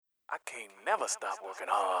I can't never stop working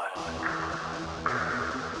hard.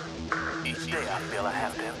 Each day I feel I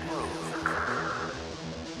have to improve.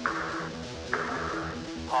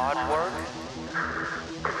 Hard work,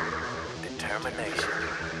 determination.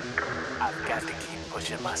 I've got to keep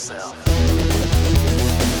pushing myself.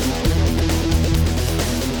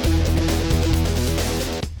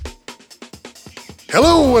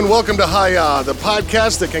 Hello and welcome to Hi-Ya, the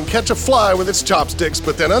podcast that can catch a fly with its chopsticks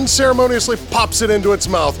but then unceremoniously pops it into its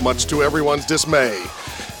mouth, much to everyone's dismay.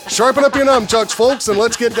 Sharpen up your nunchucks, folks, and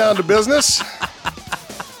let's get down to business.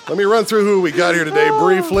 Let me run through who we got here today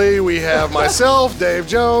briefly. We have myself, Dave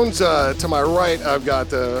Jones. To my right, I've got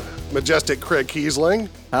the majestic Craig Kiesling.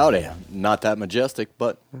 Howdy. Not that majestic,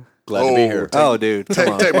 but glad to be here. Dude.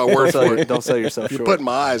 Take my word for it. Don't sell yourself You're short. putting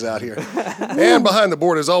my eyes out here. And behind the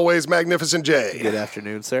board, as always, Magnificent Jay. Good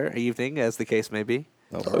afternoon, sir. Evening, as the case may be.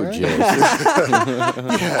 Jay.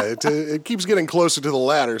 Yeah, it keeps getting closer to the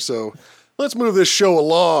latter, so let's move this show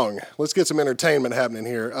along. Let's get some entertainment happening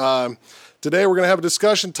here. Today we're going to have a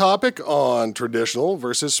discussion topic on traditional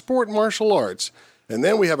versus sport martial arts. And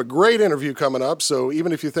then we have a great interview coming up, so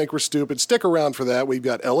even if you think we're stupid, stick around for that. We've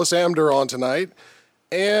got Ellis Amdur on tonight,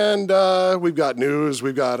 and we've got news,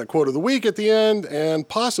 we've got a quote of the week at the end, and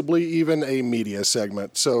possibly even a media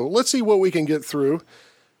segment. So let's see what we can get through,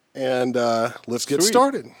 and let's get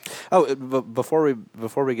started. Oh, before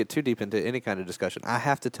we get too deep into any kind of discussion, I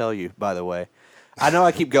have to tell you, by the way, I know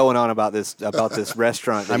I keep going on about this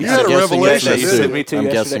restaurant. You had a revelation, didn't you? I'm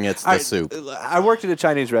guessing it's the soup. I worked at a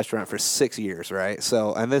Chinese restaurant for 6 years, right?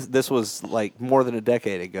 So, and this was like more than a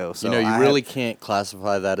decade ago. So You really can't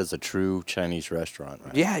classify that as a true Chinese restaurant,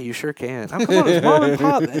 right? Yeah, you sure can. Oh, come on, it's mom and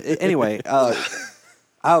pop. Anyway,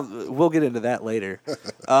 we'll get into that later.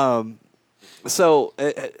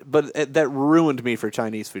 That ruined me for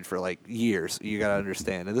Chinese food for like years. You gotta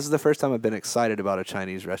understand, and this is the first time I've been excited about a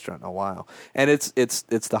Chinese restaurant in a while. And it's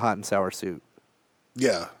the hot and sour soup.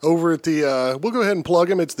 Yeah, over at the, we'll go ahead and plug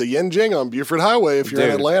him. It's the Yen Jing on Buford Highway if you're in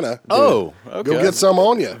Dude. Atlanta. Oh, okay. Go get some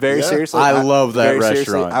on you. Very seriously, I love that very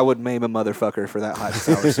seriously, restaurant. I would maim a motherfucker for that hot and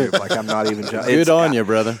sour soup. Like, I'm not even joking. Good on you,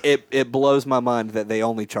 brother. It blows my mind that they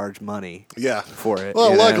only charge money. Yeah. For it.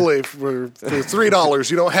 Well, you know? luckily, for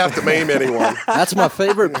 $3, you don't have to maim anyone. That's my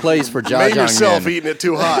favorite place for Maim yourself jjajangmyeon. eating it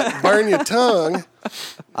too hot. Burn your tongue.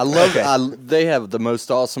 I love. They have the most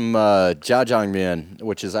awesome jjajangmyeon,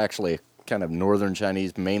 which is actually a kind of northern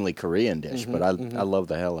Chinese, mainly Korean dish. But I love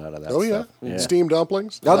the hell out of that. Oh, yeah. stuff. Steamed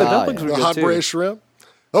dumplings. Oh, the Ah, dumplings yeah. were The good hot too. braised shrimp.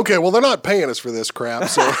 Okay, well, they're not paying us for this crap,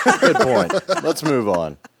 so Good point. Let's move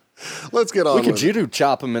on. let's get on We could with it. judo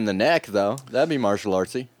chop him in the neck, though. That'd be martial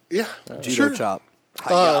artsy. Yeah, Judo sure. chop.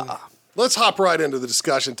 Let's hop right into the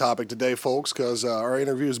discussion topic today, folks, because our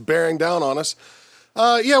interview is bearing down on us.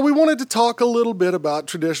 We wanted to talk a little bit about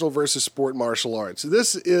traditional versus sport martial arts.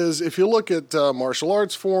 This is, if you look at martial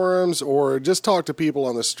arts forums or just talk to people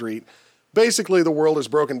on the street, basically the world is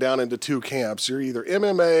broken down into two camps. You're either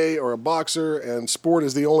MMA or a boxer, and sport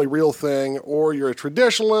is the only real thing, or you're a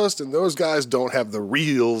traditionalist, and those guys don't have the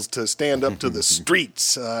reels to stand up to the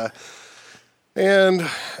streets. And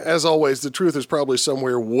as always, the truth is probably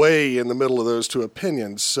somewhere way in the middle of those two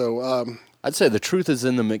opinions. So, I'd say the truth is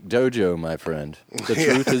in the McDojo, my friend. The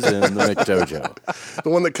truth is in the McDojo. the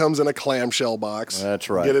one that comes in a clamshell box. That's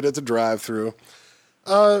right. Get it at the drive-through.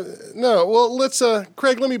 Let's,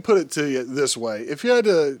 Craig, let me put it to you this way. If you had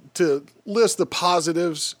to list the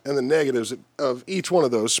positives and the negatives of each one of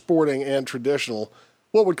those, sporting and traditional,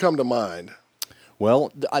 what would come to mind?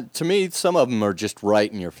 Well, to me, some of them are just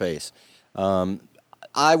right in your face.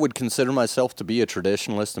 I would consider myself to be a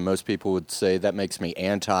traditionalist, and most people would say that makes me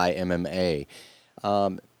anti-MMA.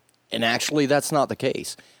 And actually, that's not the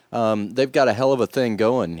case. They've got a hell of a thing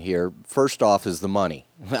going here. First off is the money.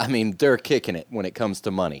 I mean, they're kicking it when it comes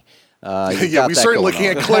to money. Yeah, we certainly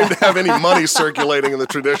can't claim to have any money circulating in the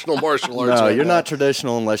traditional martial arts. No, right you're now. not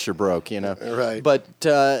traditional unless you're broke, you know. Right. But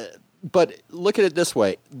look at it this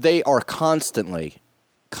way: they are constantly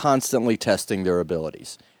testing their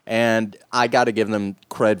abilities, and I got to give them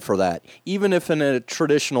cred for that. Even if in a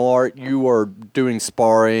traditional art you are doing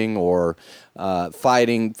sparring or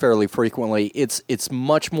fighting fairly frequently, it's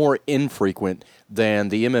much more infrequent than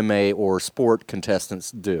the MMA or sport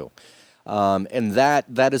contestants do. And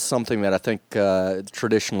that is something that I think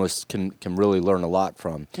traditionalists can really learn a lot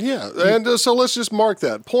from. Yeah, and so let's just mark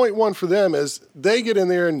that. Point one for them is they get in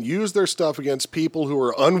there and use their stuff against people who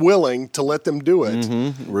are unwilling to let them do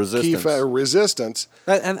it. Resistance. Resistance.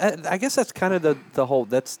 And I guess that's kind of the whole.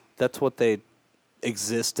 That's what they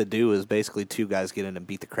exists to do is basically two guys get in and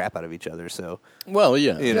beat the crap out of each other. So, Well,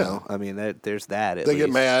 yeah. you know, I mean, there's that. At They get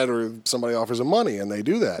least. mad, or somebody offers them money, and they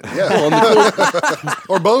do that. Yeah,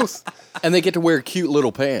 or both. And they get to wear cute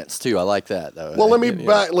little pants too. I like that though. Well, let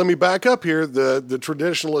me back up here. The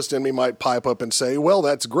traditionalist in me might pipe up and say, "Well,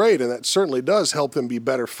 that's great, and that certainly does help them be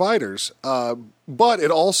better fighters." But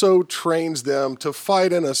it also trains them to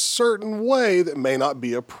fight in a certain way that may not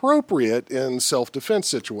be appropriate in self-defense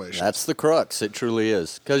situations. That's the crux. It truly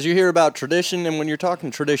is. Because you hear about tradition, and when you're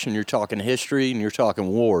talking tradition, you're talking history and you're talking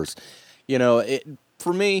wars. You know,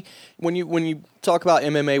 for me, when you talk about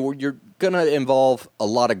MMA, you're going to involve a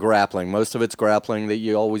lot of grappling. Most of it's grappling that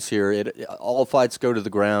you always hear. All fights go to the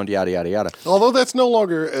ground, yada, yada, yada. Although that's no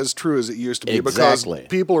longer as true as it used to be, Exactly. because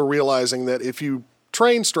people are realizing that if you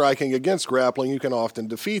train striking against grappling, you can often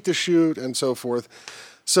defeat the shoot and so forth.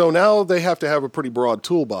 So now they have to have a pretty broad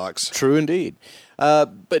toolbox. True indeed.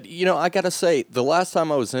 But, you know, I got to say, the last time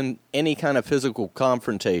I was in any kind of physical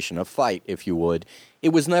confrontation, a fight, if you would,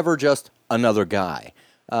 it was never just another guy.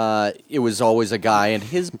 It was always a guy and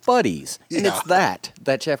his buddies. And Yeah. it's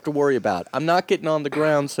that you have to worry about. I'm not getting on the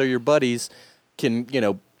ground so your buddies can, you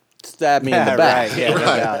know, stab me in the back. Right, yeah, no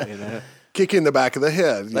Right. doubt, you know. Kick you in the back of the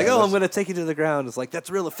head. Like, Yeah, I'm that's- going to take you to the ground. It's like, that's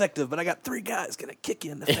real effective, but I got three guys going to kick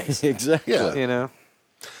you in the face. Exactly. Yeah. You know?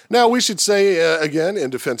 Now, we should say, again, in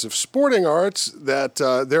defense of sporting arts, that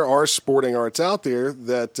there are sporting arts out there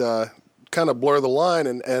that kind of blur the line.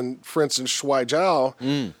 And for instance, Shuai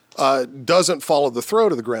Jiao doesn't follow the throw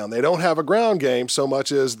to the ground. They don't have a ground game so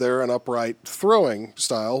much as they're an upright throwing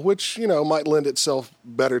style, which, you know, might lend itself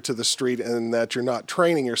better to the street in that you're not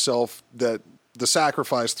training yourself that the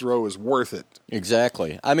sacrifice throw is worth it.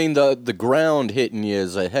 Exactly. I mean, the ground hitting you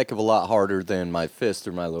is a heck of a lot harder than my fist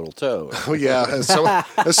or my little toe. Well, yeah, as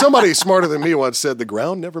somebody smarter than me once said, the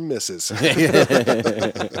ground never misses.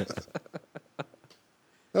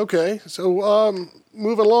 Okay, so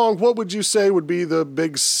moving along, what would you say would be the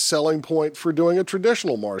big selling point for doing a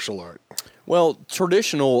traditional martial art? Well,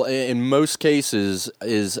 traditional in most cases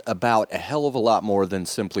is about a hell of a lot more than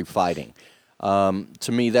simply fighting.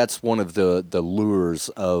 To me, that's one of the lures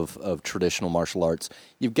of traditional martial arts.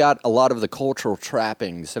 You've got a lot of the cultural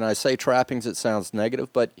trappings, and I say trappings, it sounds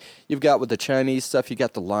negative, but you've got with the Chinese stuff, you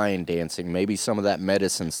got the lion dancing, maybe some of that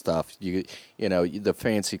medicine stuff. You know the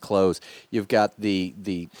fancy clothes. You've got the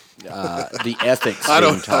ethics. I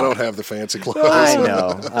being don't taught. have the fancy clothes. I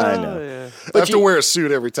know. I have to wear a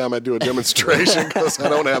suit every time I do a demonstration because I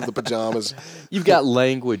don't have the pajamas. You've got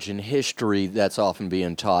language and history that's often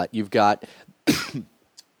being taught. You've got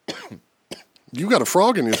You got a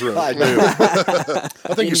frog in your throat. I do.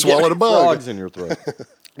 I think you swallowed a bug. Frogs in your throat.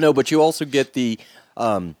 No, but you also get the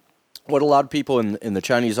what a lot of people in the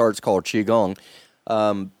Chinese arts call qigong,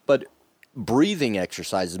 but breathing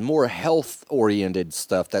exercises, more health-oriented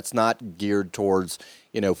stuff that's not geared towards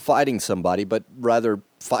fighting somebody, but rather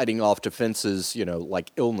fighting off defenses,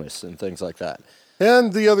 like illness and things like that.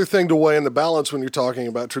 And the other thing to weigh in the balance when you're talking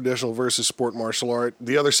about traditional versus sport martial art,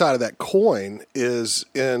 the other side of that coin is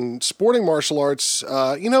in sporting martial arts,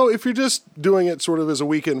 if you're just doing it sort of as a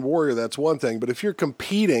weekend warrior, that's one thing. But if you're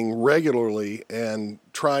competing regularly and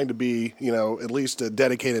trying to be, at least a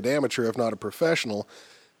dedicated amateur, if not a professional,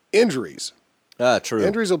 injuries. True.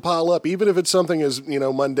 Injuries will pile up, even if it's something as,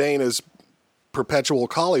 mundane as perpetual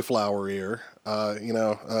cauliflower ear,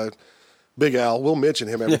 Big Al, we'll mention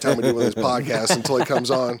him every time we do one of his podcasts until he comes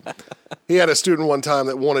on. He had a student one time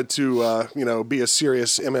that wanted to, be a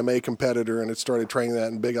serious MMA competitor and had started training that.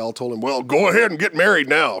 And Big Al told him, well, go ahead and get married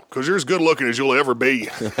now because you're as good looking as you'll ever be.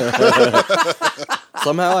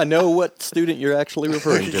 Somehow I know what student you're actually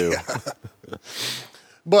referring to.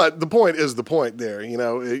 But the point is the point there.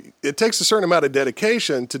 It takes a certain amount of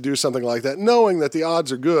dedication to do something like that, knowing that the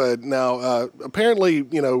odds are good. Now, apparently,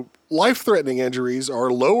 life-threatening injuries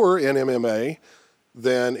are lower in MMA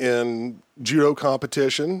than in judo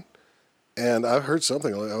competition. And I've heard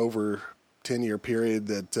something like over a 10-year period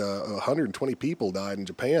that 120 people died in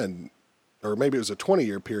Japan, or maybe it was a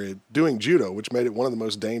 20-year period, doing judo, which made it one of the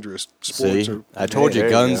most dangerous sports. See, I told you, there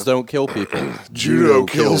you guns go. don't kill people. Judo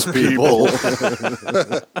kills people.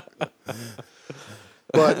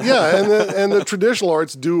 But yeah, and the traditional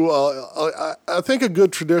arts do. I think a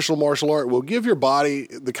good traditional martial art will give your body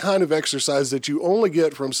the kind of exercise that you only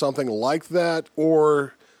get from something like that,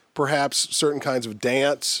 or perhaps certain kinds of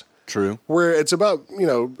dance. True. Where it's about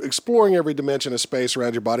exploring every dimension of space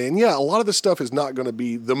around your body. And yeah, a lot of this stuff is not going to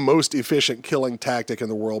be the most efficient killing tactic in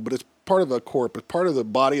the world, but it's part of a corp. It's part of the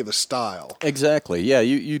body of the style. Exactly. Yeah,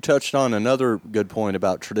 you touched on another good point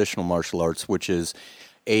about traditional martial arts, which is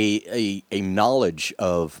a knowledge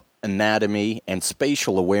of anatomy and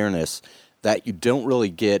spatial awareness that you don't really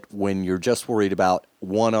get when you're just worried about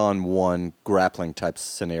one-on-one grappling type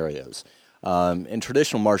scenarios. In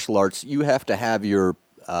traditional martial arts, you have to have your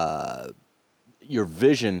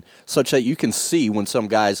vision such that you can see when some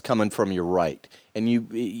guy's coming from your right, and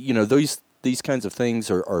you know these kinds of things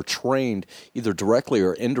are trained either directly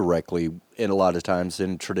or indirectly in a lot of times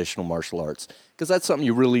in traditional martial arts, because that's something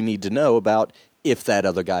you really need to know about if that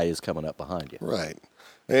other guy is coming up behind you. Right.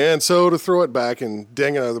 And so to throw it back and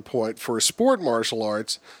ding another point, for sport martial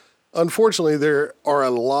arts, unfortunately, there are a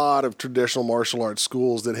lot of traditional martial arts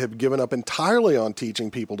schools that have given up entirely on teaching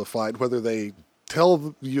people to fight, whether they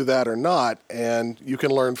tell you that or not. And you can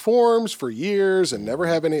learn forms for years and never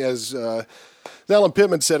have any, as Alan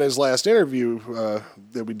Pittman said in his last interview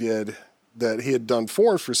that we did, that he had done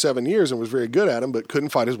forms for 7 years and was very good at them, but couldn't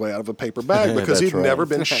fight his way out of a paper bag because he'd never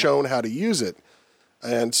been shown how to use it.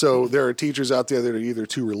 And so there are teachers out there that are either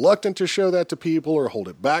too reluctant to show that to people or hold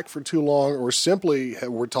it back for too long, or simply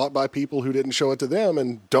were taught by people who didn't show it to them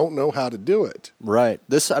and don't know how to do it. Right.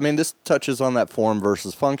 This touches on that form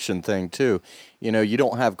versus function thing too. You know, you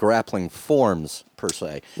don't have grappling forms per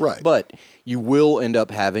se. Right. But you will end up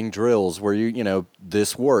having drills where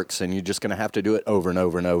this works, and you're just going to have to do it over and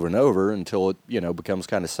over and over and over until it, becomes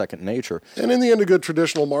kind of second nature. And in the end, a good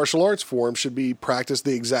traditional martial arts form should be practiced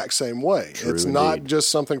the exact same way. True, it's indeed. not just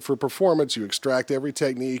something for performance. You extract every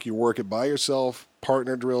technique, you work it by yourself,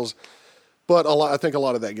 partner drills. But I think a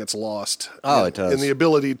lot of that gets lost. It does. In the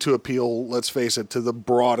ability to appeal, let's face it, to the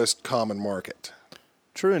broadest common market.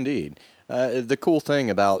 True indeed. The cool thing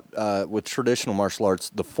about with traditional martial arts,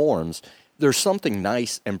 the forms, there's something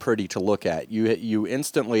nice and pretty to look at. You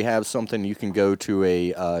instantly have something you can go to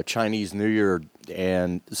a Chinese New Year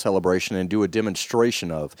and celebration and do a demonstration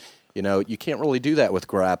of. You can't really do that with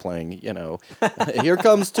grappling. Here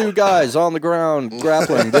comes two guys on the ground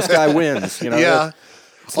grappling. This guy wins. Yeah.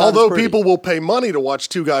 Although people will pay money to watch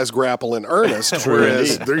two guys grapple in earnest,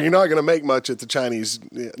 whereas you're not going to make much at the Chinese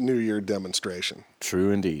New Year demonstration.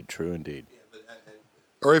 True indeed. True indeed.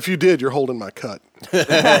 Or if you did, you're holding my cut. Pit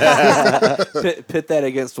that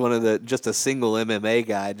against just a single MMA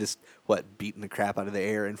guy, beating the crap out of the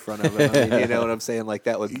air in front of him. I mean, you know what I'm saying? Like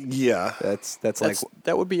that would. Yeah.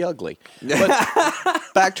 That would be ugly. But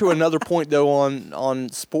back to another point though on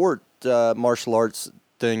sport martial arts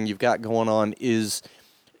thing you've got going on is.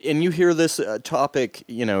 And you hear this topic,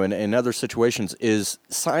 in other situations, is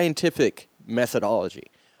scientific methodology.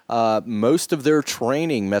 Most of their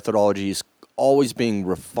training methodology is always being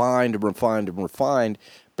refined and refined and refined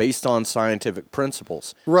based on scientific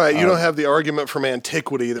principles. Right. You don't have the argument from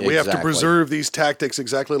antiquity that we have to Exactly. preserve these tactics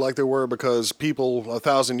exactly like they were because people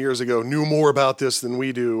 1,000 years ago knew more about this than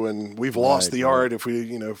we do, and we've lost the art if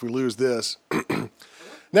we lose this.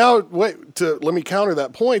 Now, let me counter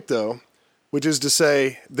that point, though. Which is to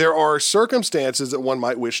say, there are circumstances that one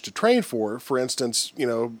might wish to train for. For instance,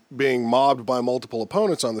 being mobbed by multiple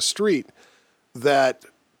opponents on the street, that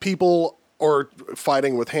people are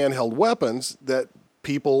fighting with handheld weapons that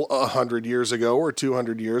people 100 years ago or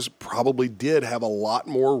 200 years probably did have a lot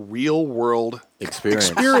more real-world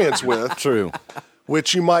experience with. True.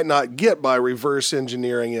 Which you might not get by reverse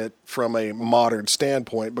engineering it from a modern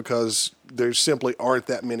standpoint because there simply aren't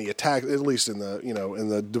that many attacks, at least in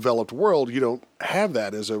the developed world. You don't have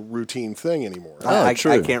that as a routine thing anymore. I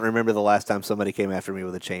true. can't remember the last time somebody came after me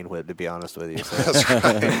with a chain whip, to be honest with you. So. That's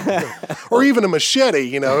right. Or even a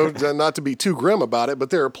machete, not to be too grim about it, but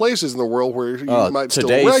there are places in the world where you might still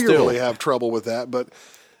regularly have trouble with that. But,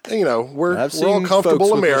 we're all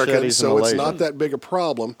comfortable Americans, so it's not that big a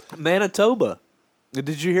problem. Manitoba.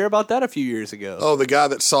 Did you hear about that a few years ago? Oh, the guy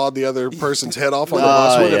that sawed the other person's head off on the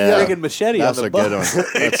bus with a him? friggin' machete That's on the a bus. good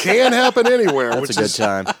one. It can happen anywhere. That's a good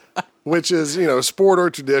time. Which is, sport or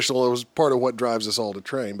traditional. It was part of what drives us all to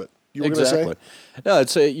train. But you were going to say? No,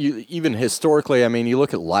 it's even historically. I mean, you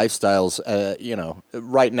look at lifestyles.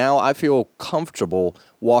 Right now, I feel comfortable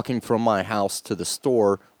walking from my house to the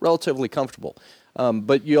store, relatively comfortable.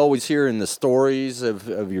 But you always hear in the stories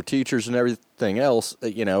of your teachers and everything else,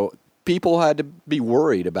 people had to be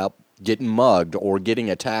worried about getting mugged or getting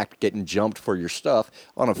attacked, getting jumped for your stuff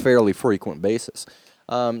on a fairly frequent basis.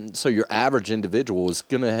 So your average individual is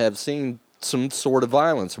going to have seen some sort of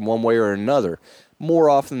violence in one way or another. More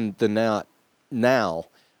often than not, now,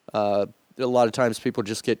 a lot of times people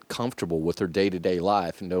just get comfortable with their day-to-day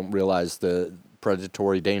life and don't realize the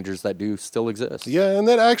predatory dangers that do still exist. Yeah, and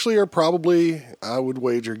that actually are probably, I would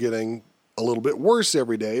wager, getting a little bit worse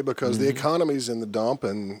every day because the economy's in the dump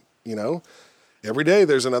and, every day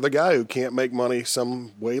there's another guy who can't make money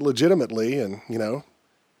some way legitimately and,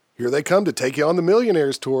 Here they come to take you on the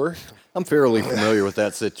Millionaires Tour. I'm fairly familiar with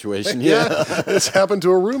that situation. Yeah, it's happened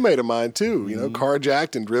to a roommate of mine too. You know,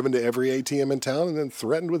 carjacked and driven to every ATM in town, and then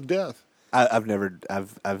threatened with death. I've never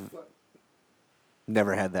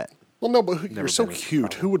had that. Well, no, but you're so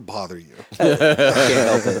cute. Who would bother you? Can't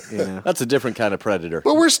help it. You know? That's a different kind of predator.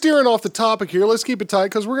 But we're steering off the topic here. Let's keep it tight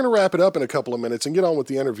because we're going to wrap it up in a couple of minutes and get on with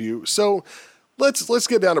the interview. So let's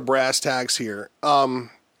get down to brass tacks here.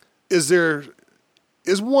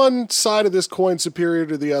 Is one side of this coin superior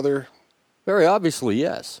to the other? Very obviously,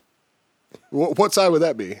 yes. What side would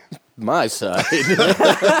that be? My side.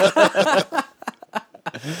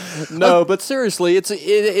 No, but seriously,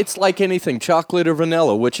 it's like anything, chocolate or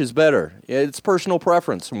vanilla, which is better? It's personal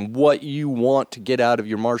preference and what you want to get out of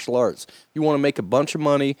your martial arts. You want to make a bunch of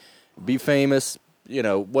money, be famous,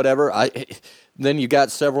 whatever. Then you got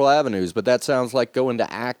several avenues, but that sounds like going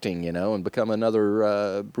to acting, and become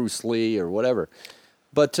another Bruce Lee or whatever.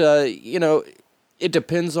 But, it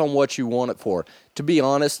depends on what you want it for. To be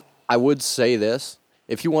honest, I would say this.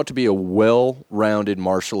 If you want to be a well-rounded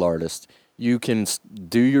martial artist, you can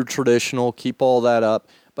do your traditional, keep all that up,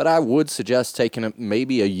 but I would suggest taking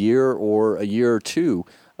maybe a year or two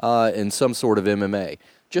in some sort of MMA,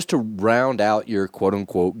 just to round out your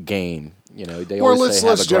quote-unquote game. They always say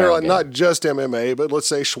let's have a ground generalize, game. not just MMA, but let's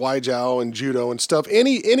say Shuai Jiao and Judo and stuff.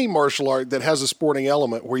 Any martial art that has a sporting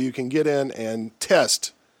element where you can get in and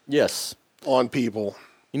test Yes. on people.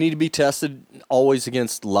 You need to be tested always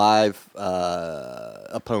against live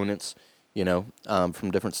opponents,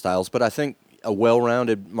 from different styles. But I think a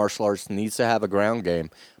well-rounded martial arts needs to have a ground game.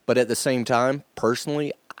 But at the same time,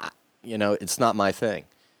 personally, it's not my thing.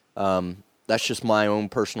 That's just my own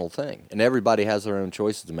personal thing. And everybody has their own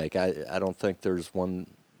choices to make. I don't think there's one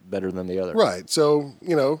better than the other. Right. So,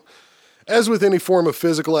 as with any form of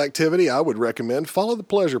physical activity, I would recommend follow the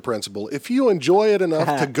pleasure principle. If you enjoy it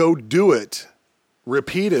enough to go do it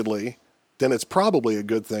repeatedly, then it's probably a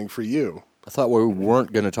good thing for you. I thought we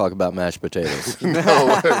weren't going to talk about mashed potatoes.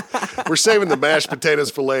 No, we're saving the mashed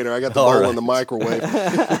potatoes for later. I got the bowl in the microwave.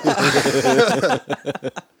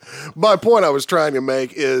 My point I was trying to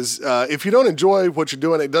make is if you don't enjoy what you're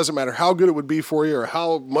doing, it doesn't matter how good it would be for you or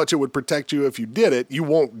how much it would protect you if you did it, you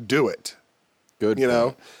won't do it. Good.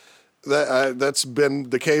 That's been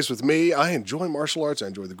the case with me. I enjoy martial arts. I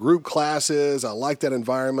enjoy the group classes. I like that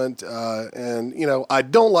environment. And I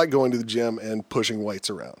don't like going to the gym and pushing weights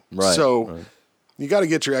around. Right. So you got to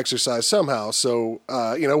get your exercise somehow. So,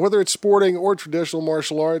 whether it's sporting or traditional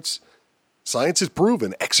martial arts, science has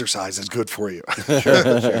proven exercise is good for you.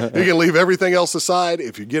 Sure. You can leave everything else aside.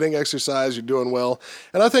 If you're getting exercise, you're doing well.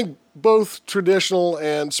 And I think both traditional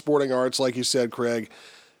and sporting arts, like you said, Craig,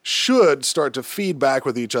 should start to feed back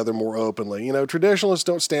with each other more openly. Traditionalists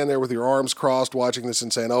don't stand there with your arms crossed watching this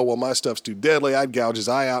and saying, oh, well, my stuff's too deadly. I'd gouge his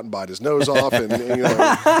eye out and bite his nose off and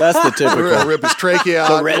that's the typical. Rip his trachea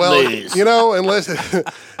out.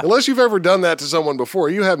 Unless you've ever done that to someone before,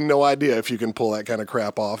 you have no idea if you can pull that kind of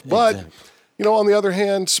crap off. But Exactly. on the other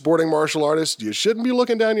hand, sporting martial artists, you shouldn't be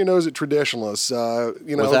looking down your nose at traditionalists.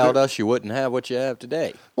 Without us, you wouldn't have what you have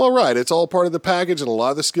today. Well, right. It's all part of the package, and a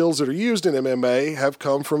lot of the skills that are used in MMA have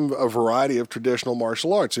come from a variety of traditional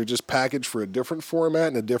martial arts. They're just packaged for a different format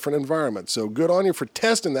and a different environment. So good on you for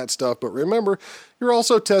testing that stuff, but remember, you're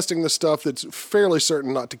also testing the stuff that's fairly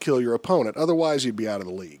certain not to kill your opponent. Otherwise, you'd be out of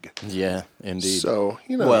the league. Yeah, indeed. So,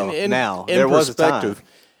 Well, now, there was a time.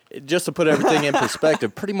 Just to put everything in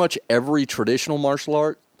perspective, pretty much every traditional martial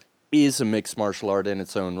art is a mixed martial art in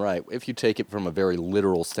its own right, if you take it from a very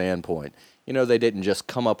literal standpoint. They didn't just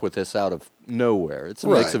come up with this out of nowhere. It's a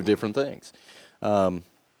mix of different things. And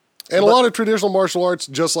a lot of traditional martial arts,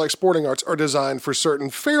 just like sporting arts, are designed for certain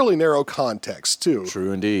fairly narrow contexts, too.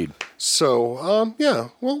 True indeed. So,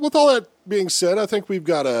 well, with all that being said, I think we've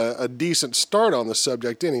got a decent start on the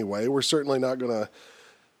subject anyway. We're certainly not going to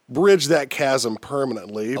bridge that chasm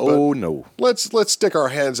permanently. Oh, but no. Let's stick our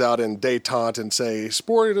hands out in détente and say,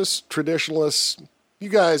 sportists, traditionalists, you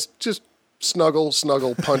guys just snuggle,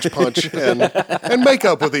 punch, and make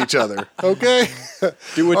up with each other, okay?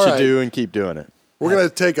 Do what All you right. do and keep doing it. We're going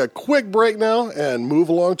to take a quick break now and move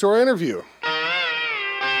along to our interview.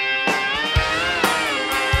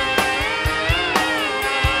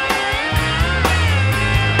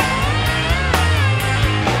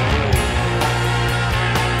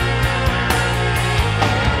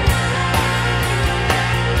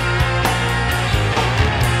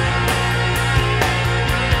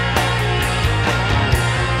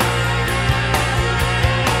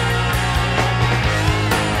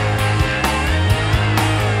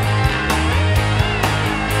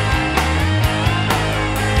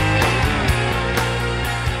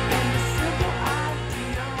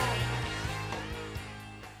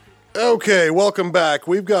 Okay, welcome back.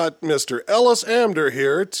 We've got Mr. Ellis Amder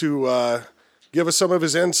here to give us some of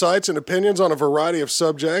his insights and opinions on a variety of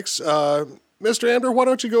subjects. Mr. Amder, why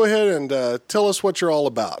don't you go ahead and tell us what you're all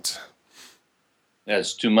about?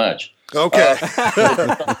 That's too much. Okay.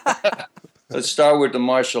 Let's start with the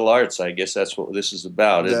martial arts. I guess that's what this is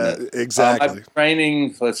about, isn't it? Exactly. I've been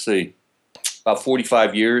training, about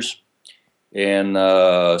 45 years,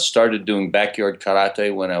 and started doing backyard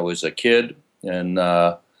karate when I was a kid. And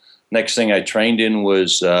next thing I trained in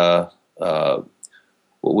was what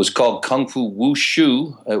was called Kung Fu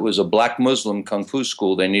Wushu. It was a black Muslim Kung Fu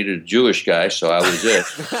school. They needed a Jewish guy, so I was it.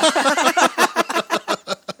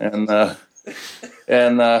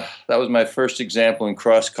 And that was my first example in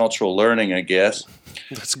cross-cultural learning, I guess.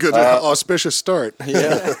 That's a good, auspicious start.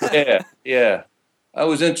 Yeah. That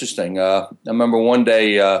was interesting. I remember one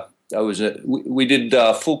day we did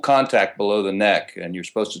full contact below the neck, and you're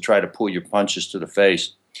supposed to try to pull your punches to the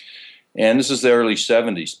face. And this is the early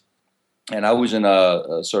 70s. And I was in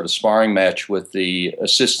a sort of sparring match with the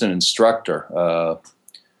assistant instructor,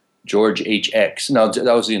 George H.X. No,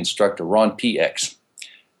 that was the instructor, Ron P.X.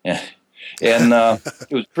 And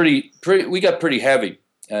it was pretty. We got pretty heavy,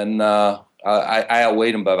 and I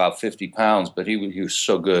outweighed him by about 50 pounds, but he was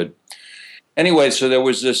so good. Anyway, so there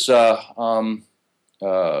was this African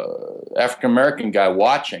American guy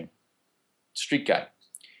watching, street guy,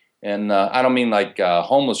 and I don't mean like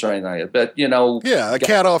homeless or anything like that, but a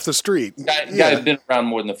cat off the street. Guy had been around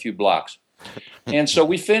more than a few blocks. And so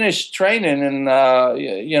we finished training, and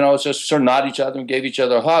just sort of nodded each other and gave each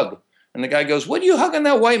other a hug. And the guy goes, "What are you hugging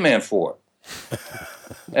that white man for?"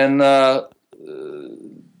 And Ron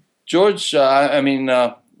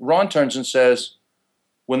turns and says,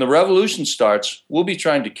 "When the revolution starts, we'll be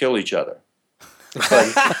trying to kill each other.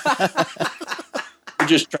 But we're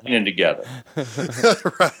just training together."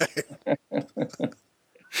 Right.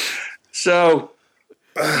 So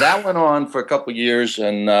that went on for a couple of years,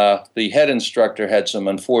 and the head instructor had some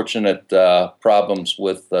unfortunate problems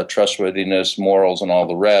with trustworthiness, morals, and all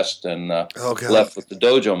the rest, and left with the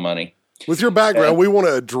dojo money. With your background, we want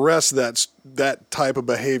to address that type of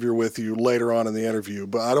behavior with you later on in the interview,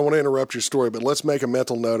 but I don't want to interrupt your story, but let's make a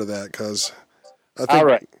mental note of that, because I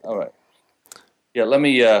think... All right. Yeah, let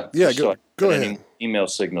me... go ahead. Email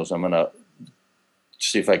signals. I'm going to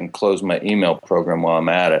see if I can close my email program while I'm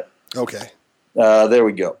at it. Okay. There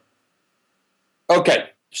we go. Okay,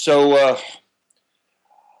 so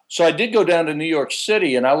I did go down to New York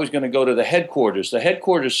City, and I was going to go to the headquarters. The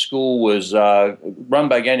headquarters school was run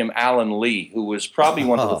by a guy named Alan Lee, who was probably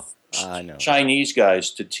one of the Chinese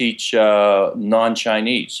guys to teach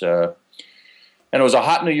non-Chinese. And it was a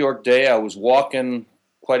hot New York day. I was walking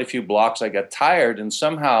quite a few blocks. I got tired and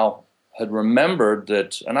somehow had remembered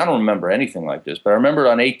that, and I don't remember anything like this, but I remember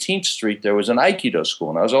on 18th Street there was an Aikido school,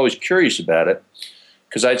 and I was always curious about it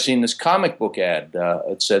because I'd seen this comic book ad.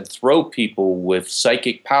 It said, "Throw people with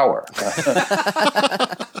psychic power."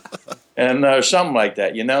 And something like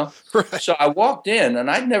that, Right. So I walked in,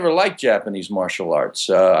 and I'd never liked Japanese martial arts.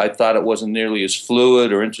 I thought it wasn't nearly as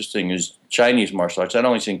fluid or interesting as Chinese martial arts. I'd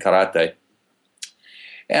only seen karate.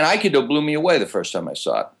 And Aikido blew me away the first time I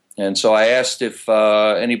saw it. And so I asked if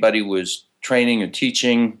anybody was training or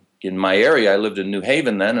teaching in my area. I lived in New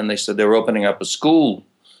Haven then, and they said they were opening up a school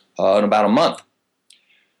in about a month.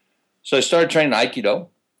 So I started training Aikido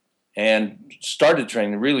and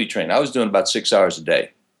really training. I was doing about 6 hours a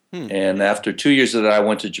day. And after 2 years of that, I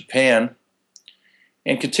went to Japan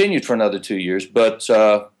and continued for another 2 years. But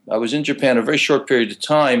I was in Japan a very short period of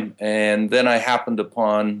time, and then I happened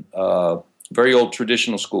upon very old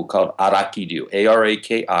traditional school called Arakiryu,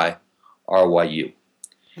 Arakiru.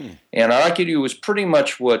 And Arakiryu was pretty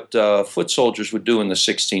much what foot soldiers would do in the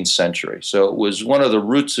 16th century. So it was one of the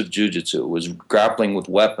roots of jiu-jitsu. It was grappling with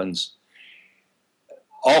weapons,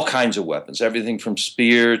 all kinds of weapons, everything from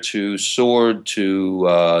spear to sword to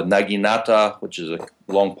naginata, which is a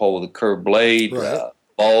long pole with a curved blade,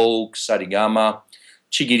 bow, sarigama,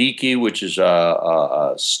 chigiriki, which is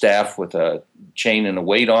a staff with a chain and a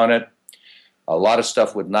weight on it. A lot of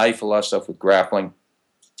stuff with knife, a lot of stuff with grappling.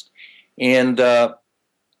 And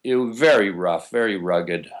it was very rough, very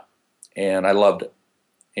rugged, and I loved it.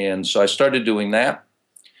 And so I started doing that.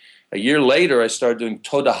 A year later, I started doing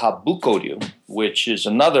Todaha Bukoryu, which is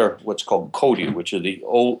another what's called Koryu, which are the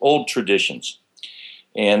old traditions.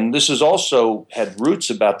 And this has also had roots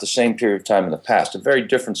about the same period of time in the past, a very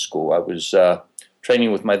different school. I was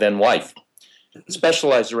training with my then wife,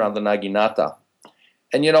 specialized around the naginata.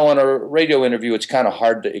 And, on a radio interview, it's kind of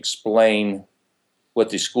hard to explain what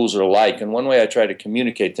these schools are like. And one way I try to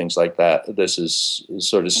communicate things like that, this is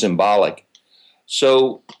sort of symbolic.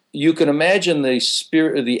 So you can imagine the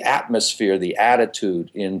spirit, the atmosphere, the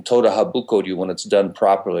attitude in Toda Habukoryu when it's done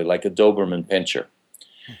properly, like a Doberman Pinscher.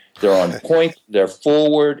 They're on point, they're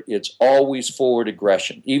forward, it's always forward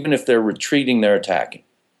aggression. Even if they're retreating, they're attacking.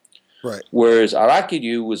 Right. Whereas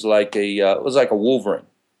Arakiryu was like a wolverine.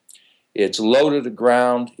 It's low to the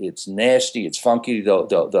ground, it's nasty, it's funky.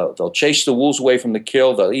 They'll chase the wolves away from the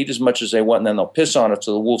kill, they'll eat as much as they want, and then they'll piss on it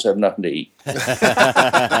so the wolves have nothing to eat.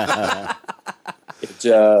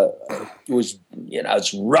 It was,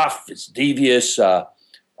 it's rough, it's devious. Those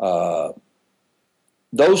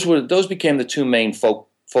became the two main foci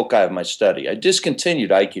of my study. I discontinued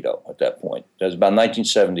Aikido at that point. That was about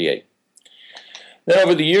 1978. Then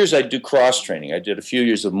over the years, I'd do cross-training. I did a few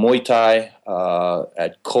years of Muay Thai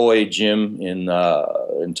at Koei Gym in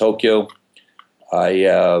Tokyo.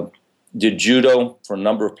 I did judo for a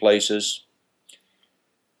number of places.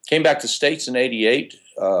 Came back to the States in 88.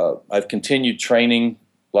 I've continued training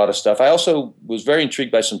a lot of stuff. I also was very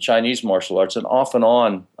intrigued by some Chinese martial arts, and off and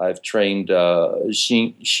on I've trained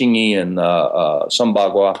Xingyi and some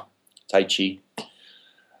Bagua, Tai Chi.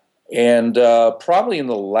 And probably in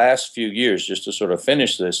the last few years, just to sort of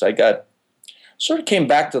finish this, I came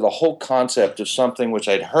back to the whole concept of something which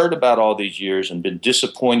I'd heard about all these years and been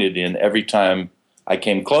disappointed in every time I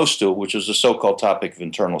came close to it, which was the so-called topic of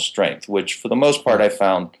internal strength, which for the most part I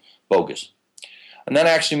found bogus. And then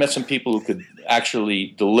I actually met some people who could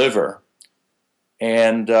actually deliver.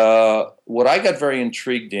 And what I got very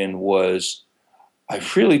intrigued in was I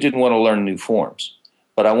really didn't want to learn new forms,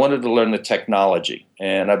 but I wanted to learn the technology.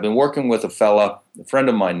 And I've been working with a friend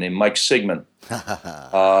of mine named Mike Sigmund,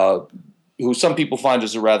 who some people find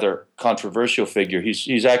is a rather controversial figure.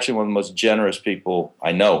 He's actually one of the most generous people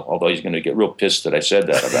I know, although he's going to get real pissed that I said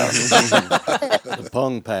that about him. The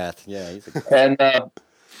Pung Path, yeah.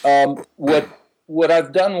 And what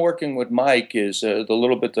I've done working with Mike is the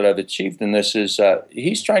little bit that I've achieved in this is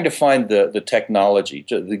he's trying to find the technology,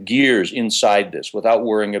 the gears inside this without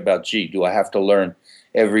worrying about, do I have to learn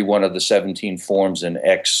every one of the 17 forms in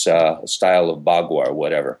X style of Bagua or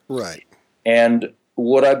whatever. Right. And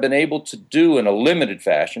what I've been able to do in a limited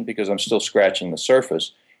fashion, because I'm still scratching the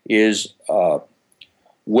surface, is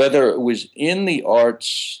whether it was in the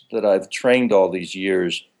arts that I've trained all these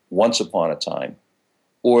years once upon a time,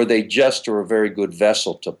 or they just are a very good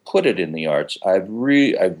vessel to put it in the arts, I've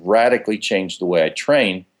radically changed the way I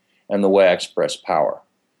train and the way I express power.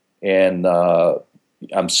 And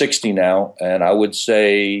I'm 60 now, and I would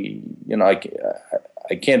say,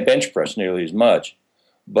 I can't bench press nearly as much,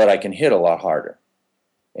 but I can hit a lot harder.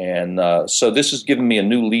 And so this has given me a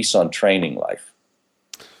new lease on training life.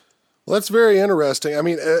 Well, that's very interesting. I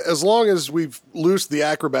mean, as long as we've loosed the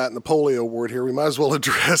acrobat and the polio word here, we might as well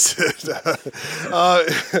address it.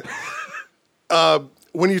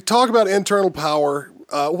 When you talk about internal power,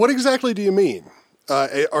 what exactly do you mean?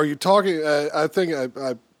 Are you talking? I think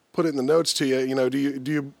I put it in the notes to you. Do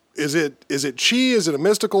you? Is it chi? Is it a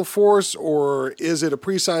mystical force, or is it a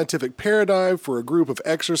pre-scientific paradigm for a group of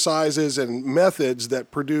exercises and methods that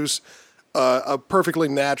produce a perfectly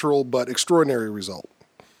natural but extraordinary result?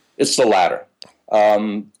 It's the latter.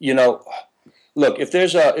 Look, if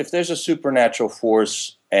there's a supernatural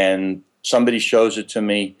force and somebody shows it to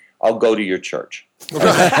me, I'll go to your church. But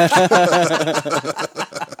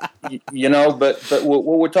what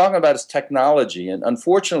we're talking about is technology, and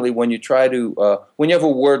unfortunately, when you try to when you have a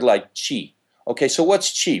word like chi, okay, so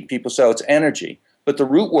what's chi? People say it's energy, but the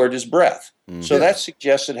root word is breath. Mm-hmm. So that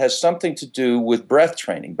suggests it has something to do with breath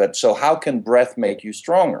training. But so how can breath make you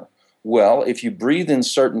stronger? Well, if you breathe in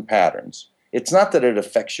certain patterns, it's not that it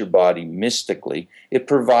affects your body mystically, it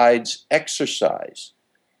provides exercise.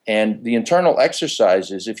 And the internal exercise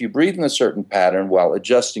is if you breathe in a certain pattern while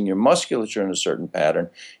adjusting your musculature in a certain pattern,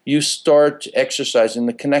 you start exercising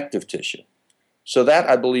the connective tissue. So that,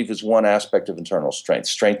 I believe, is one aspect of internal strength,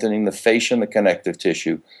 strengthening the fascia and the connective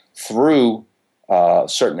tissue through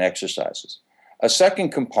certain exercises. A second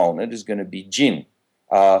component is going to be jin.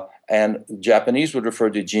 And the Japanese would refer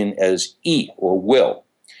to jin as I, or will.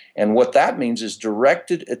 And what that means is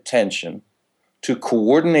directed attention to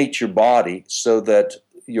coordinate your body so that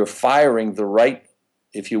you're firing the right,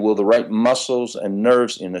 if you will, the right muscles and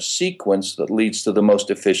nerves in a sequence that leads to the most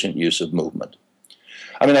efficient use of movement.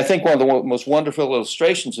 I mean, I think one of the most wonderful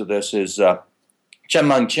illustrations of this is Chen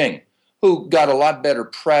Mengqing, who got a lot better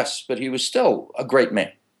press, but he was still a great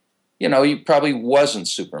man. He probably wasn't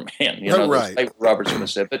Superman. Right. Like Robert's going to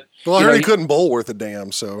say. But, well, I heard he couldn't bowl worth a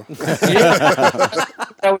damn, so.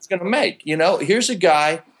 I was going to make. Here's a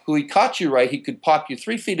guy who he caught you right. He could pop you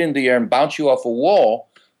 3 feet into the air and bounce you off a wall,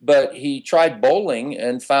 but he tried bowling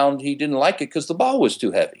and found he didn't like it because the ball was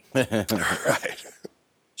too heavy. Right.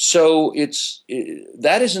 So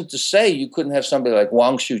that isn't to say you couldn't have somebody like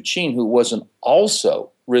Wang Shuqin who wasn't also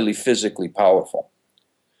really physically powerful.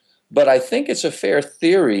 But I think it's a fair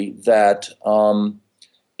theory that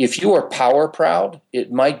if you are power proud,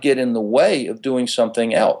 it might get in the way of doing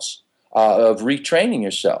something else, of retraining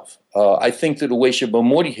yourself. I think that Uesha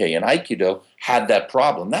Morihei in Aikido had that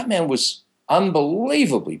problem. That man was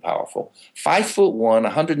unbelievably powerful, 5'1",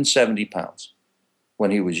 170 pounds when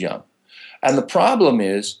he was young. And the problem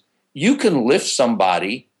is you can lift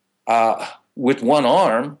somebody with one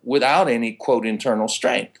arm without any, quote, internal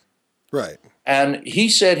strength. Right. And he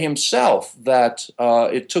said himself that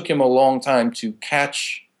it took him a long time to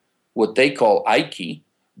catch what they call Aiki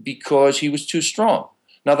because he was too strong.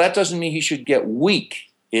 Now, that doesn't mean he should get weak.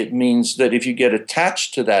 It means that if you get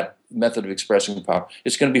attached to that method of expressing power,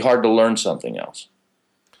 it's going to be hard to learn something else.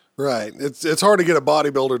 Right. It's hard to get a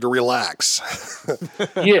bodybuilder to relax.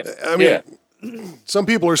 Yeah. I mean, some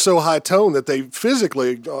people are so high tone that they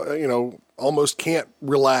physically, almost can't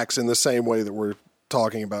relax in the same way that we're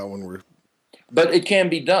talking about when we're. But it can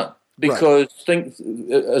be done because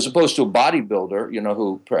as opposed to a bodybuilder,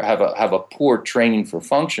 who have a poor training for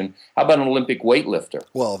function. How about an Olympic weightlifter?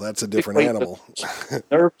 Well, that's a different animal.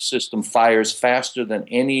 Nervous system fires faster than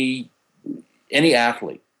any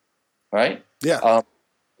athlete, right? Yeah.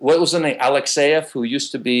 What was the name? Alexeyev, who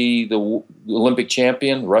used to be the Olympic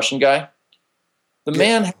champion, Russian guy. The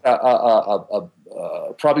man had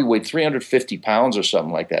probably weighed 350 pounds or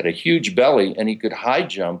something like that, a huge belly, and he could high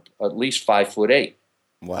jump at least 5'8".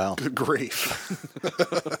 Wow. Good grief.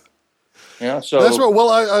 Yeah, so that's right. Well,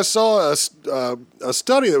 I saw a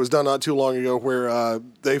study that was done not too long ago where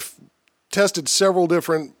they've tested several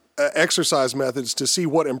different exercise methods to see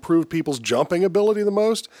what improved people's jumping ability the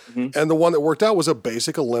most. Mm-hmm. And the one that worked out was a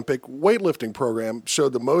basic Olympic weightlifting program,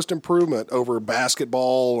 showed the most improvement over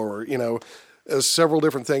basketball or, several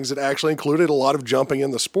different things that actually included a lot of jumping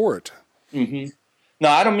in the sport. Mm-hmm. No,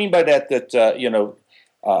 I don't mean by that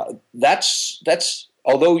that's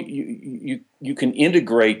although you can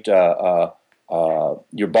integrate your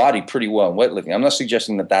body pretty well in weightlifting. I'm not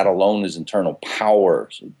suggesting that alone is internal power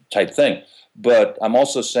type thing, but I'm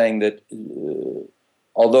also saying that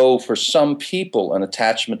although for some people an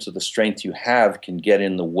attachment to the strength you have can get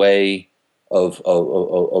in the way of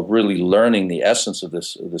really learning the essence of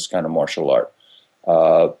this kind of martial art.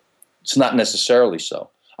 It's not necessarily so.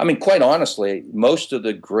 I mean, quite honestly, most of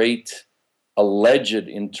the great alleged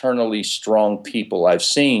internally strong people I've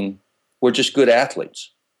seen were just good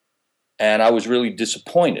athletes. And I was really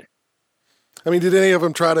disappointed. I mean, did any of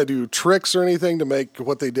them try to do tricks or anything to make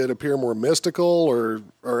what they did appear more mystical? Or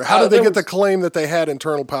how did they get the claim that they had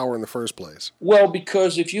internal power in the first place? Well,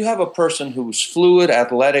 because if you have a person who's fluid,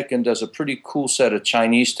 athletic, and does a pretty cool set of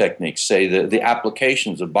Chinese techniques, say the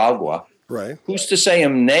applications of Bagua, right? Who's to say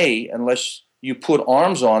them nay unless you put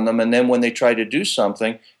arms on them, and then when they try to do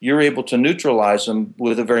something, you're able to neutralize them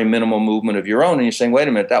with a very minimal movement of your own. And you're saying, wait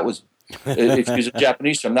a minute, that was, if you use a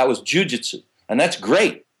Japanese term, that was jujitsu. And that's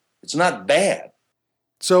great. It's not bad.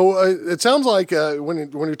 So it sounds like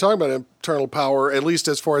when you're talking about internal power, at least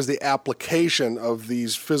as far as the application of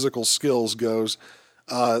these physical skills goes,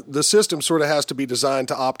 the system sort of has to be designed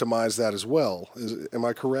to optimize that as well. Am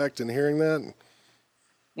I correct in hearing that?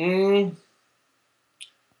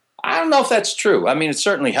 I don't know if that's true. I mean, it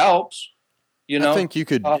certainly helps. I think you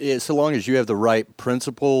could, so long as you have the right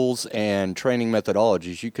principles and training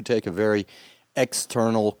methodologies, you could take a very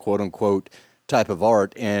external, quote unquote, type of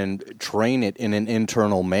art and train it in an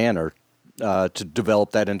internal manner to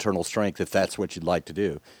develop that internal strength if that's what you'd like to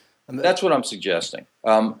do. That's what I'm suggesting.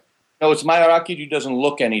 No, it's my Aikido doesn't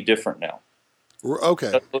look any different now.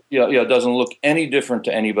 Okay. It doesn't look any different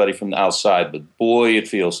to anybody from the outside, but boy, it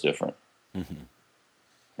feels different. Mm-hmm.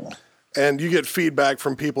 Yeah. And you get feedback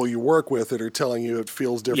from people you work with that are telling you it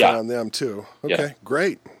feels different on them too. Okay,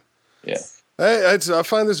 great. Yeah. I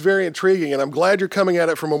find this very intriguing, and I'm glad you're coming at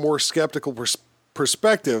it from a more skeptical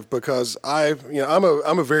perspective because I'm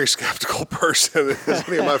a very skeptical person.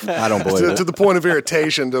 I don't believe it. To the point of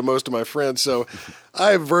irritation to most of my friends. So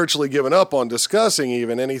I've virtually given up on discussing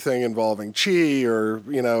even anything involving chi or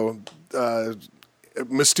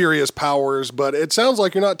mysterious powers. But it sounds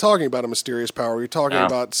like you're not talking about a mysterious power. You're talking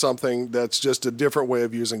about something that's just a different way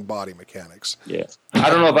of using body mechanics. Yeah. I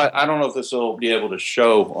don't know if this will be able to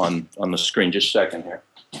show on the screen. Just a second here.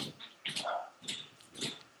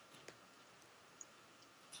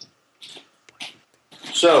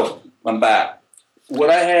 So I'm back. What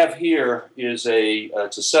I have here is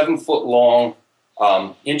it's a 7-foot long,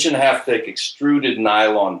 1.5 inch thick extruded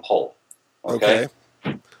nylon pole. Okay.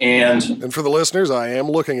 And for the listeners, I am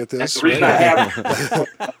looking at this. The reason I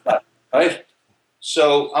have right?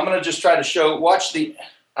 So I'm going to just try to show. Watch the.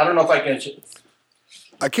 I don't know if I can.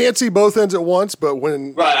 I can't see both ends at once, but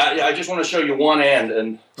when Right. I just want to show you one end,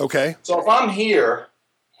 and okay, so if I'm here,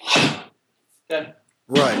 okay,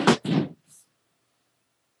 right,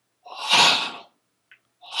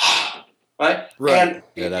 right, Right. and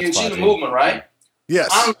Yeah, that's you see the fine. movement, right? yes,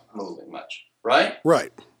 I'm not moving much, right?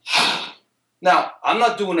 right, Now I'm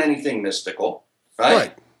not doing anything mystical, right?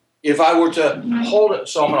 right, If I were to hold it,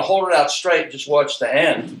 so I'm going to hold it out straight. Just watch the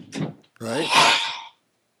end. right.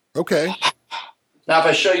 Okay, Now, if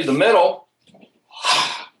I show you the middle,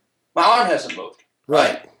 my arm hasn't moved.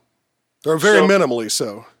 right. Or very So- minimally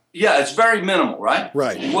so. Yeah, it's very minimal, right?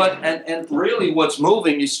 Right. And really, what's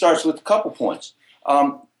moving? It starts with a couple points.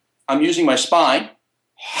 I'm using my spine,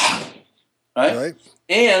 right? Right.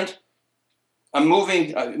 And I'm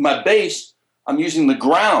moving my base. I'm using the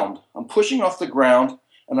ground. I'm pushing off the ground,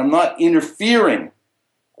 and I'm not interfering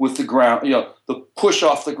with the ground. You know, the push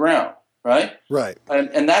off the ground, right? Right.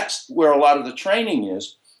 And that's where a lot of the training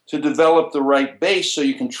is, to develop the right base so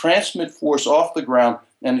you can transmit force off the ground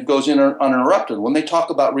and it goes in uninterrupted. When they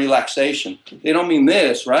talk about relaxation, they don't mean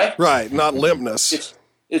this, right? Right. Not limpness.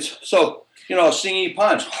 It's so, you know, singy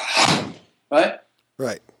punch, right?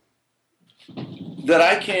 Right. That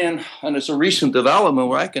I can, and it's a recent development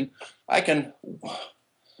where I can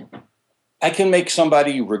make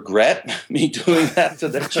somebody regret me doing that to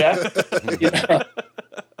their chest, you know?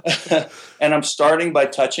 And I'm starting by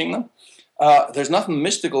touching them. There's nothing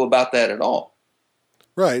mystical about that at all.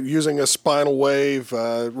 Right. Using a spinal wave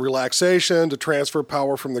relaxation to transfer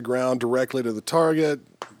power from the ground directly to the target.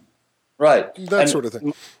 Right. That sort of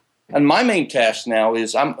thing. And my main task now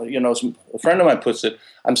is, as a friend of mine puts it,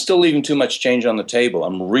 I'm still leaving too much change on the table.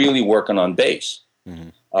 I'm really working on base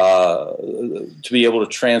to be able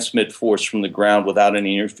to transmit force from the ground without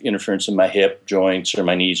any interference in my hip joints or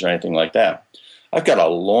my knees or anything like that. I've got a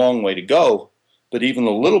long way to go, but even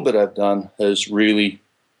the little bit I've done has really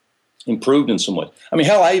improved in some way. I mean,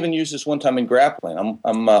 hell, I even used this one time in grappling.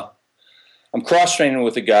 I'm cross training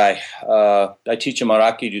with a guy. I teach him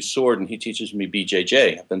Aikido sword, and he teaches me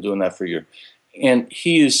BJJ. I've been doing that for a year, and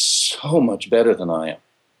he is so much better than I am.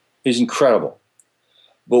 He's incredible.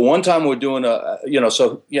 But one time we're doing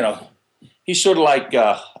he's sort of like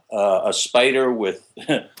a spider with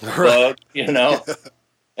bug,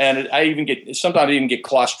 And I sometimes even get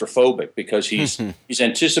claustrophobic because he's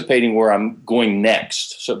anticipating where I'm going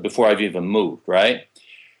next, so before I've even moved, right?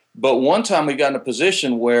 But one time we got in a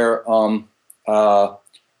position where somehow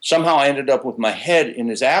I ended up with my head in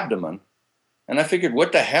his abdomen, and I figured,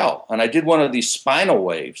 what the hell? And I did one of these spinal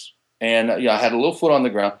waves, and I had a little foot on the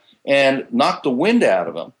ground and knocked the wind out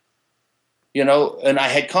of him, and I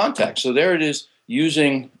had contact. So there it is,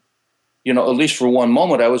 using. At least for one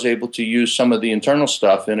moment, I was able to use some of the internal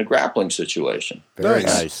stuff in a grappling situation. Very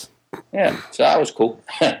nice. Yeah, so that was cool.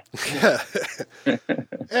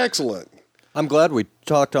 Excellent. I'm glad we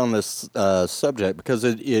talked on this subject because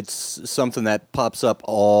it's something that pops up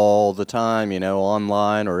all the time,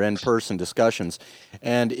 online or in-person discussions.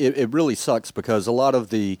 And it really sucks because a lot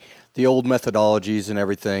of the old methodologies and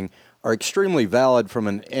everything are extremely valid from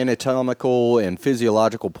an anatomical and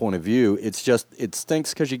physiological point of view. It's just, it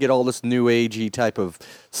stinks because you get all this new agey type of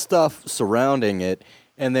stuff surrounding it.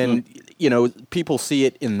 And then, people see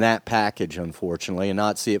it in that package, unfortunately, and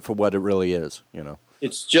not see it for what it really is,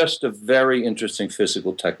 It's just a very interesting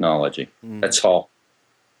physical technology. That's all.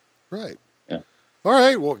 Right. Yeah. All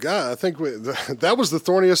right. Well, God, I think that was the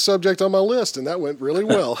thorniest subject on my list, and that went really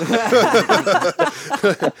well.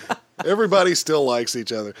 Everybody still likes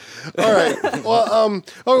each other. All right. Well,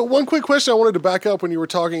 one quick question I wanted to back up when you were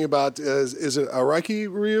talking about is it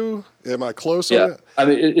Araki Ryu? Am I close? Yeah. On it? I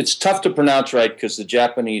mean, it's tough to pronounce right because the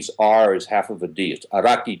Japanese R is half of a D. It's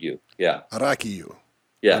Araki-ryu. Yeah. Araki-ryu.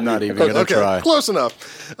 Yeah. I'm not even going to try. Close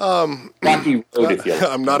enough. Rocky Road, if you like.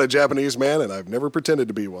 I'm not a Japanese man, and I've never pretended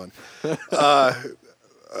to be one.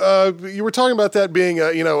 You were talking about that being,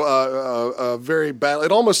 a very battle.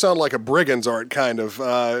 It almost sounded like a brigand's art kind of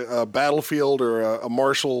a battlefield or a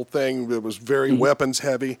martial thing that was very weapons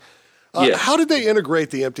heavy. Yes. How did they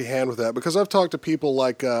integrate the empty hand with that? Because I've talked to people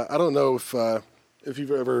like I don't know if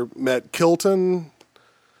you've ever met Kilton.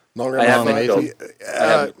 I have met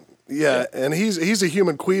Kilton. Yeah, and he's a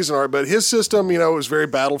human Cuisinart, but his system, was very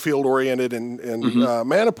battlefield oriented in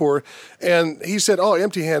Manipur. And he said,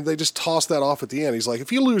 empty hand, they just toss that off at the end. He's like,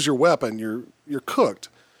 if you lose your weapon, you're cooked.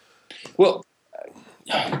 Well,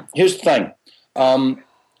 here's the thing.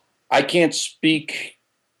 I can't speak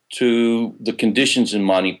to the conditions in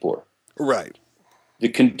Manipur. Right. The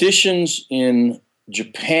conditions in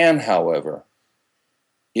Japan, however,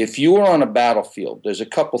 if you are on a battlefield, there's a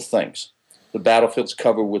couple things. the battlefield's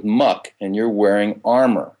covered with muck and you're wearing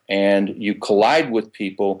armor and you collide with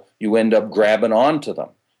people, you end up grabbing onto them.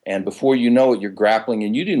 And before you know it, you're grappling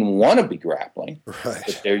and you didn't want to be grappling,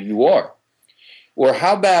 but there you are. Or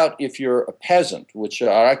how about if you're a peasant, which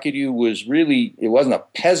Arakiryu was really, it wasn't a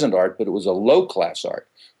peasant art, but it was a low-class art.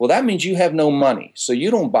 Well, that means you have no money, so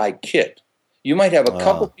you don't buy kit. You might have a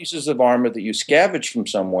couple pieces of armor that you scavenged from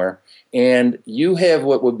somewhere, and you have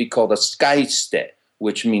what would be called a skaiste,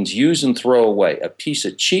 which means use and throw away, a piece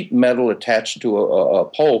of cheap metal attached to a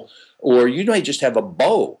pole, or you might just have a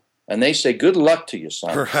bow, and they say, good luck to you,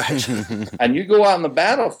 son. Right. And you go out on the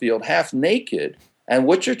battlefield half naked, and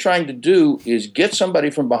what you're trying to do is get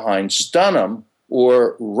somebody from behind, stun them,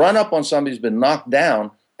 or run up on somebody who's been knocked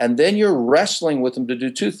down, and then you're wrestling with them to do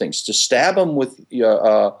two things: to stab them with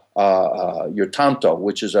your tanto,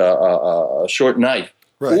 which is a short knife,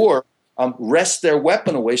 right. or wrest their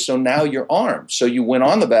weapon away. So now you're armed. So you went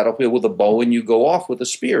on the battlefield with a bow, and you go off with a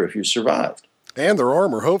spear if you survived. And their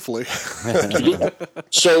armor, hopefully.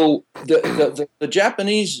 So the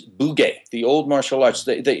Japanese buge, the old martial arts,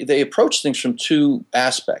 they approach things from two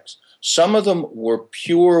aspects. Some of them were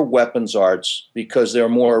pure weapons arts because they're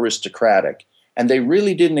more aristocratic, and they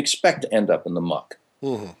really didn't expect to end up in the muck.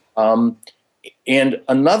 Mm-hmm. And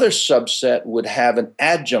another subset would have an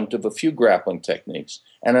adjunct of a few grappling techniques.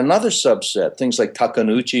 And another subset, things like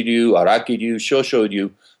Takanouchi-ryu, Arakiryu,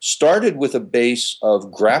 Shosho-ryu, started with a base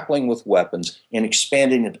of grappling with weapons and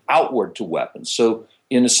expanding it outward to weapons. So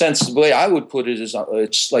in a sense, the way I would put it is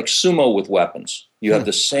it's like sumo with weapons. You have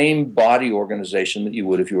the same body organization that you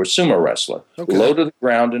would if you were a sumo wrestler. Okay. Low to the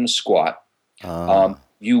ground in a squat. Now,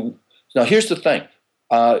 here's the thing.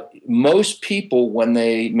 Most people, when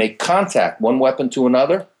they make contact, one weapon to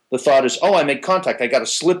another, the thought is, oh, I make contact. I got to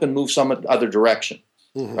slip and move some other direction,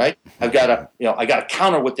 right? I've got to, I got to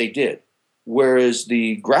counter what they did. Whereas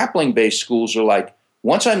the grappling-based schools are like,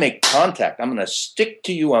 once I make contact, I'm going to stick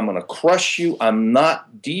to you. I'm going to crush you. I'm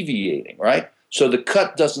not deviating, right? So the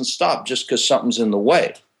cut doesn't stop just because something's in the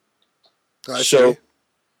way. I So see.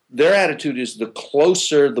 their attitude is the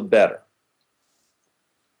closer, the better.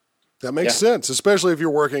 That makes sense, especially if you're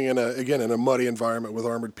working in a muddy environment with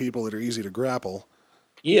armored people that are easy to grapple.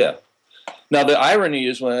 Yeah. Now, the irony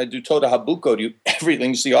is when I do Toda Habuko,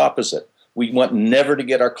 everything's the opposite. We want never to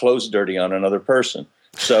get our clothes dirty on another person.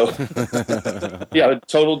 So, a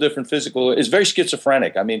total different physical. It's very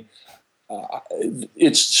schizophrenic. I mean,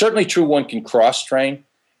 it's certainly true one can cross-train,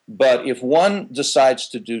 but if one decides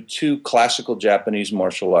to do two classical Japanese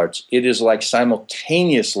martial arts, it is like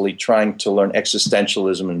simultaneously trying to learn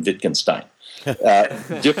existentialism and Wittgenstein.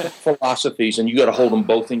 Different philosophies, and you got to hold them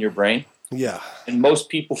both in your brain. Yeah. And most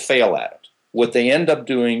people fail at it. What they end up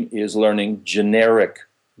doing is learning generic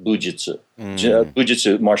bujutsu,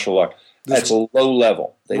 bujutsu martial art. That's a low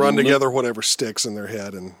level. They run together whatever sticks in their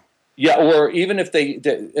head. Or even if they,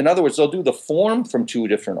 in other words, they'll do the form from two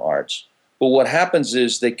different arts. But what happens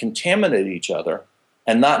is they contaminate each other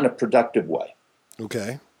and not in a productive way.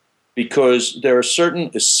 Okay. Because there are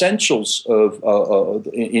certain essentials of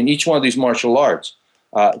in each one of these martial arts.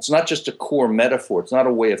 It's not just a core metaphor. It's not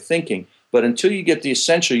a way of thinking. But until you get the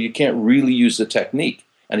essential, you can't really use the technique.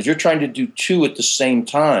 And if you're trying to do two at the same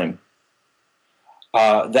time,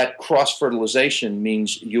 that cross-fertilization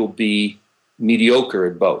means you'll be mediocre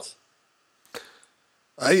at both.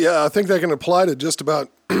 I think that can apply to just about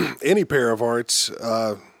any pair of arts.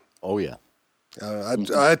 Oh, yeah.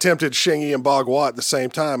 I attempted Shingi and Bagua at the same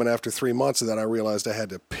time, and after 3 months of that, I realized I had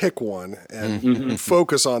to pick one and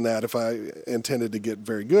focus on that if I intended to get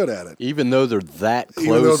very good at it. Even though they're that close.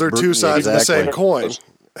 Even though they're two sides of the same coin.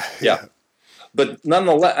 Yeah. But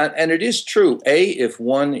nonetheless, and it is true, if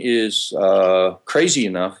one is crazy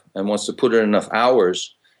enough and wants to put in enough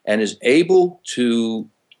hours and is able to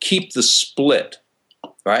keep the split,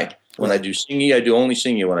 right? When I do Shingi, I do only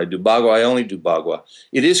Shingi. When I do Bagua, I only do Bagua.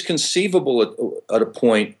 It is conceivable at a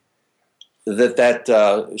point that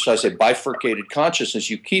shall I say, bifurcated consciousness,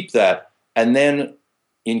 you keep that, and then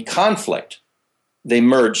in conflict, they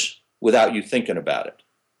merge without you thinking about it.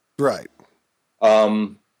 Right.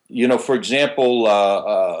 For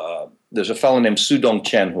example, there's a fellow named Su Dong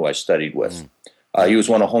Chen who I studied with. He was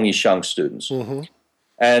one of Hong Yishang's students. Mm-hmm.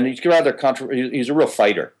 And he's rather he's a real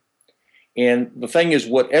fighter. And the thing is,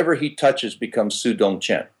 whatever he touches becomes Su Dong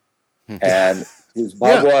Chen. And his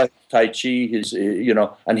Bagua, Tai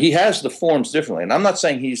Chi, and he has the forms differently. And I'm not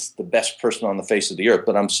saying he's the best person on the face of the earth,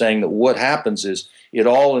 but I'm saying that what happens is it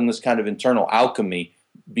all in this kind of internal alchemy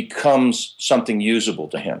becomes something usable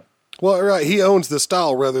to him. Well, right. He owns the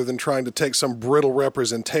style rather than trying to take some brittle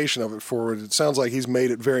representation of it forward. It sounds like he's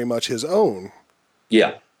made it very much his own.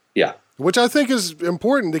 Yeah. which I think is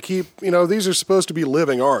important to keep. These are supposed to be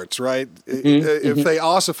living arts, right? If they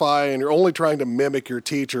ossify and you're only trying to mimic your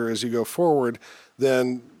teacher as you go forward,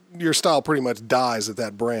 then your style pretty much dies at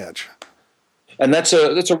that branch. And that's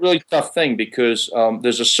a really tough thing because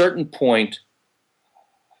there's a certain point.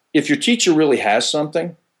 If your teacher really has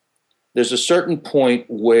something, there's a certain point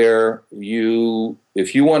where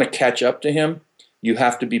if you want to catch up to him, you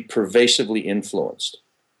have to be pervasively influenced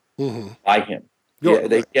by him.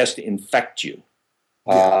 He has to infect you.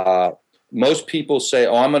 Yeah. Most people say,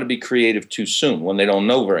 I'm going to be creative too soon when they don't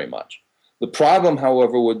know very much. The problem,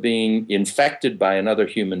 however, with being infected by another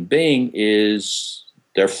human being is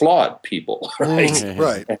they're flawed people, right?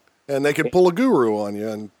 Right. And they can pull a guru on you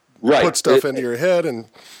and put stuff into your head. And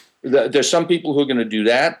there's some people who are going to do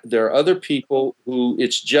that. There are other people who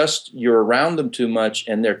it's just you're around them too much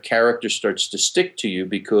and their character starts to stick to you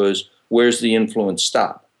because where's the influence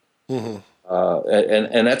stop? Mm-hmm.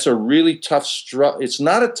 And that's a really tough struggle. It's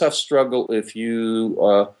not a tough struggle if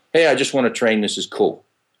you, hey, I just want to train. This is cool.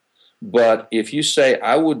 But if you say,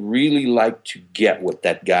 I would really like to get what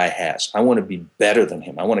that guy has. I want to be better than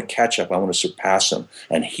him. I want to catch up. I want to surpass him.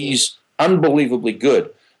 And he's unbelievably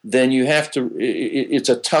good. Then you have to, it's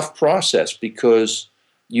a tough process because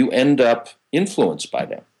you end up influenced by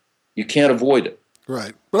them. You can't avoid it.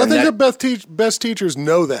 Right. But I think the best teachers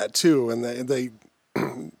know that too. And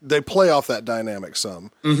they play off that dynamic some.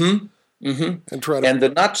 Mm-hmm. Mm-hmm. And the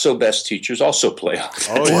not so best teachers also play off.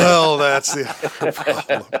 Well, that's the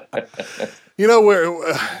problem. We don't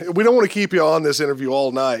want to keep you on this interview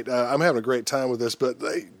all night. I'm having a great time with this, but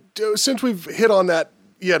since we've hit on that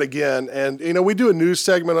yet again, and we do a news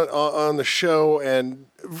segment on the show, and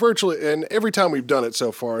every time we've done it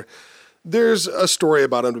so far, there's a story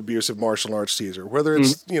about an abusive martial arts teacher, whether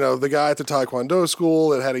it's, the guy at the Taekwondo school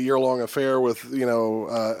that had a year-long affair with,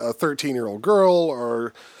 a 13-year-old girl,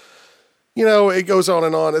 or, it goes on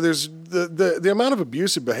and on. There's the amount of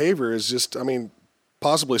abusive behavior is just,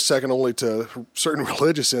 possibly second only to certain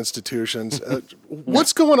religious institutions.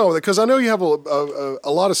 What's going on with it? Because I know you have a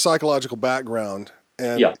lot of psychological background,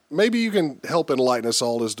 and maybe you can help enlighten us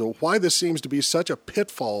all as to why this seems to be such a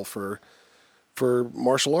pitfall for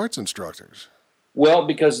martial arts instructors. Well,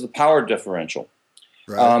 because of the power differential.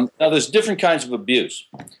 Right. Now, there's different kinds of abuse.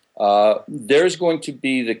 There's going to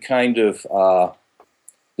be the kind of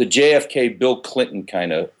the JFK, Bill Clinton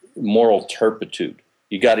kind of moral turpitude.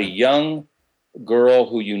 You got a young girl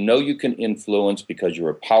who you can influence because you're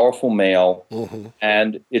a powerful male,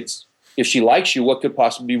 and if she likes you, what could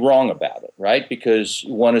possibly be wrong about it, right? Because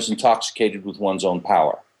one is intoxicated with one's own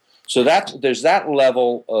power. So there's that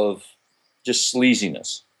level of just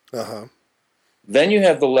sleaziness. Then you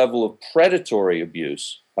have the level of predatory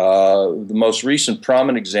abuse. The most recent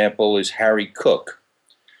prominent example is Harry Cook.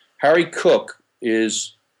 Harry Cook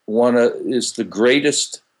is the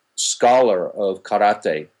greatest scholar of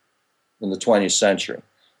karate in the 20th century.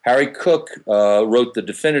 Harry Cook wrote the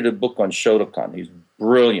definitive book on Shotokan. He's a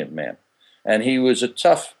brilliant man. And he was a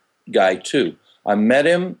tough guy, too. I met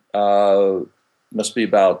him, must be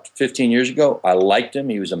about 15 years ago. I liked him.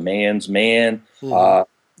 He was a man's man, and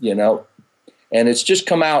it's just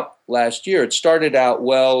come out last year. It started out,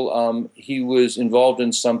 he was involved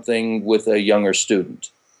in something with a younger student.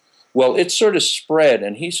 Well, it sort of spread,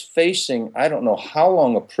 and he's facing, I don't know how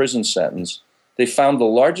long a prison sentence. They found the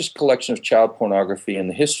largest collection of child pornography in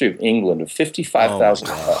the history of England of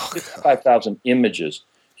 55,000 images.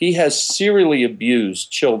 He has serially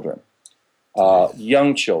abused children,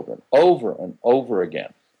 young children, over and over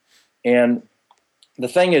again. And the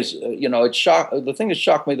thing is, the thing that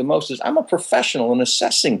shocked me the most is I'm a professional in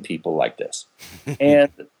assessing people like this.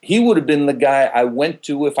 And he would have been the guy I went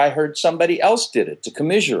to if I heard somebody else did it to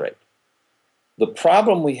commiserate. The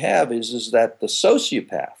problem we have is that the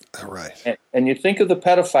sociopath, right, and you think of the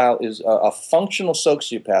pedophile as a functional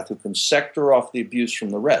sociopath who can sector off the abuse from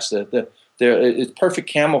the rest. It's perfect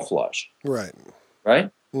camouflage. Right. Right?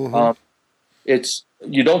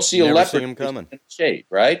 Mm-hmm. You don't see a leopard in the shade,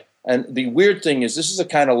 right? And the weird thing is this is a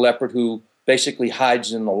kind of leopard who basically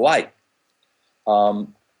hides in the light.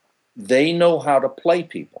 They know how to play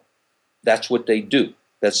people. That's what they do.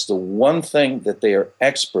 That's the one thing that they are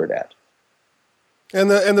expert at. And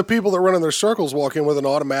the people that run in their circles walk in with an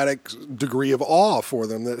automatic degree of awe for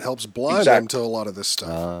them that helps blind them to a lot of this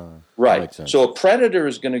stuff. Right. So a predator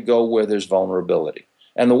is going to go where there's vulnerability.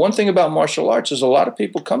 And the one thing about martial arts is a lot of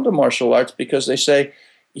people come to martial arts because they say,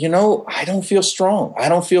 I don't feel strong. I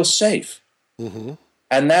don't feel safe. Mm-hmm.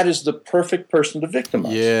 And that is the perfect person to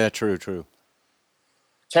victimize. Yeah, true.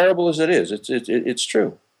 Terrible as it is, it's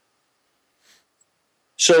true.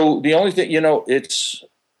 So the only thing,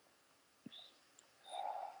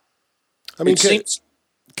 I mean, it seems,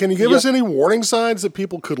 can you give us any warning signs that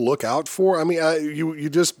people could look out for? I mean, you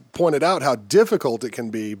just pointed out how difficult it can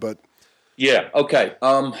be, but yeah, okay.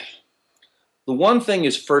 The one thing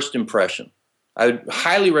is first impression. I would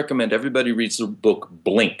highly recommend everybody reads the book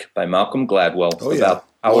Blink by Malcolm Gladwell about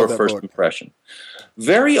our first impression.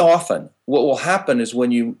 Very often, what will happen is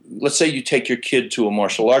when let's say you take your kid to a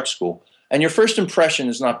martial arts school, and your first impression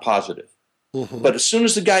is not positive. Mm-hmm. But as soon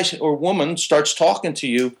as the guy or woman starts talking to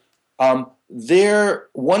you, they're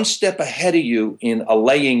one step ahead of you in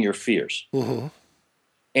allaying your fears. Mm-hmm.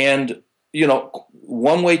 And,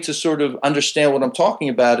 one way to sort of understand what I'm talking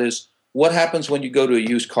about is what happens when you go to a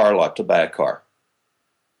used car lot to buy a car.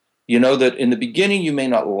 You know that in the beginning you may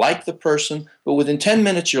not like the person, but within 10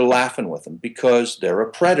 minutes you're laughing with them because they're a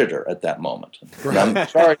predator at that moment. Right. I'm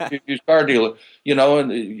sorry, used car dealer,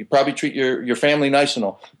 and you probably treat your family nice and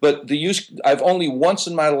all. But I've only once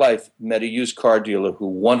in my life met a used car dealer who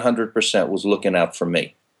 100% was looking out for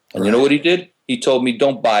me. And you know what he did? He told me,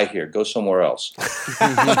 "Don't buy here. Go somewhere else."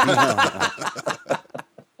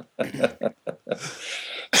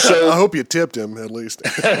 So I hope you tipped him at least.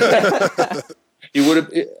 He would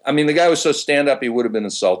have. I mean, the guy was so stand up. He would have been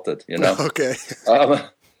insulted. Okay.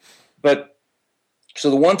 But so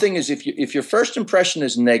the one thing is, if your first impression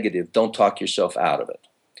is negative, don't talk yourself out of it.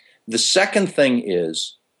 The second thing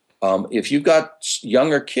is, if you've got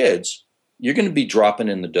younger kids, you're going to be dropping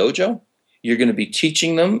in the dojo. You're going to be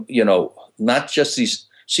teaching them. Not just these.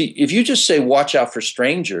 See, if you just say, "Watch out for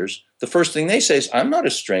strangers," the first thing they say is, "I'm not a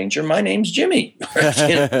stranger. My name's Jimmy."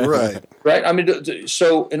 Right. Right. I mean,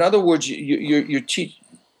 so in other words, you're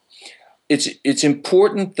it's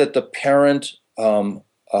important that the parent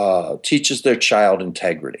teaches their child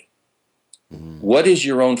integrity. Mm-hmm. What is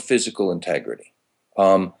your own physical integrity?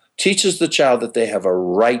 Teaches the child that they have a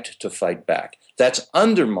right to fight back. That's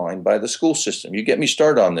undermined by the school system. You get me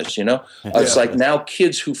started on this, It's like now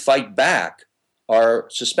kids who fight back are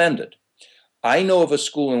suspended. I know of a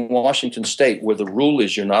school in Washington State where the rule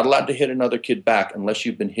is you're not allowed to hit another kid back unless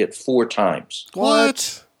you've been hit 4 times.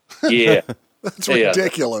 What? Yeah. That's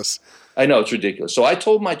ridiculous. I know, it's ridiculous. So I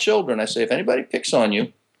told my children, I say, if anybody picks on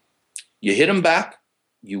you, you hit them back,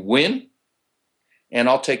 you win, and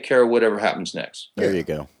I'll take care of whatever happens next. There you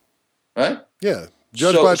go. Right? Yeah.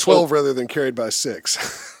 Judged by 12 rather than carried by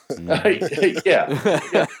 6.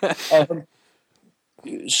 Yeah.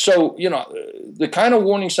 So, the kind of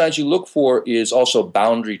warning signs you look for is also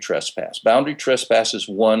boundary trespass. Boundary trespass is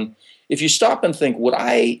one. If you stop and think, would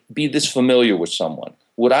I be this familiar with someone?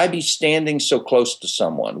 Would I be standing so close to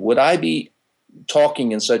someone? Would I be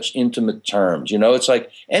talking in such intimate terms? It's like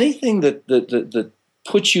anything that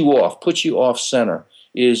puts you off center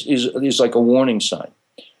is like a warning sign.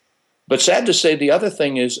 But sad to say, the other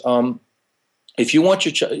thing is, if you want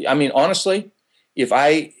your child, I mean, honestly, if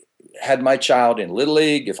I had my child in Little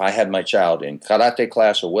League, if I had my child in karate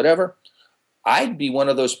class or whatever, I'd be one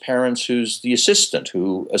of those parents who's the assistant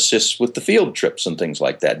who assists with the field trips and things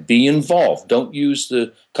like that. Be involved. Don't use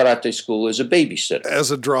the karate school as a babysitter.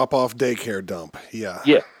 As a drop-off daycare dump. Yeah.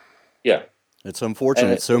 Yeah. It's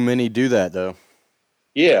unfortunate. So many do that, though.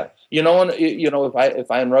 Yeah.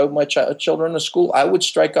 If I enrolled my children in a school, I would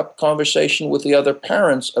strike up a conversation with the other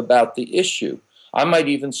parents about the issue. I might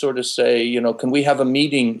even sort of say, can we have a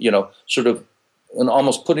meeting, sort of, and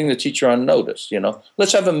almost putting the teacher on notice,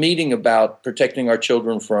 let's have a meeting about protecting our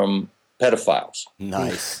children from pedophiles.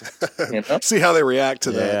 Nice. See how they react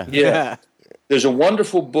to that. Yeah. There's a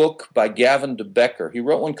wonderful book by Gavin de Becker. He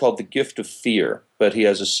wrote one called The Gift of Fear, but he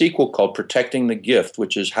has a sequel called Protecting the Gift,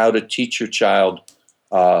 which is how to teach your child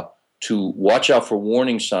to watch out for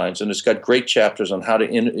warning signs. And it's got great chapters on how to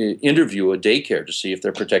interview a daycare to see if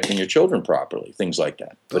they're protecting your children properly, things like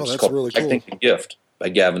that. But that's called really Protecting the Gift by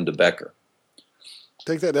Gavin de Becker.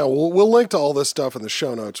 Take that down. We'll link to all this stuff in the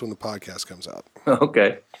show notes when the podcast comes out.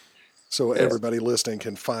 Okay. So everybody listening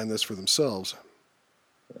can find this for themselves.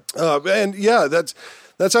 And yeah,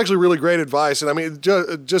 that's actually really great advice. And I mean,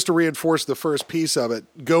 just to reinforce the first piece of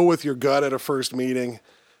it, go with your gut at a first meeting.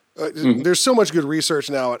 There's so much good research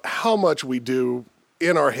now at how much we do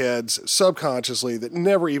in our heads subconsciously that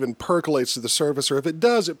never even percolates to the surface, or if it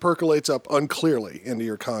does, it percolates up unclearly into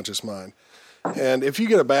your conscious mind. And if you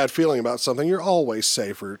get a bad feeling about something, you're always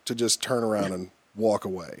safer to just turn around and walk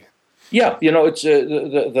away. Yeah, it's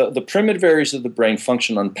the primitive areas of the brain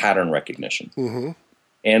function on pattern recognition. Mm-hmm.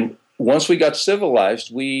 And once we got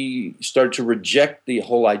civilized, we started to reject the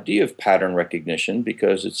whole idea of pattern recognition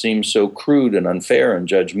because it seems so crude and unfair and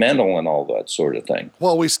judgmental and all that sort of thing.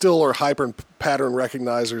 Well, we still are hyper pattern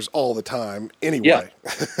recognizers all the time anyway.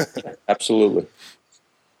 Yeah, absolutely.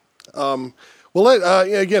 Well,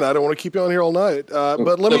 again, I don't want to keep you on here all night,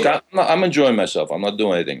 but let me. I'm enjoying myself. I'm not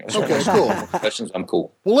doing anything else. Okay, cool. Questions? I'm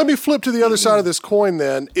cool. Well, let me flip to the other side of this coin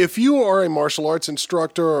then. If you are a martial arts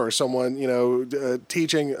instructor or someone,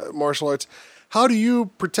 teaching martial arts, how do you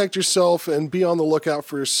protect yourself and be on the lookout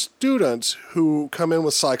for students who come in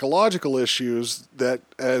with psychological issues that,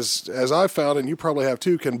 as I've found, and you probably have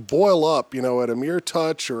too, can boil up, at a mere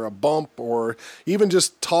touch or a bump or even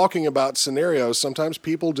just talking about scenarios? Sometimes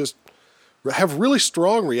people just have really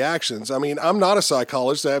strong reactions. I mean, I'm not a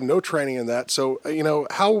psychologist. I have no training in that. So,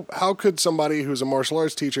 how could somebody who's a martial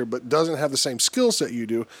arts teacher but doesn't have the same skill set you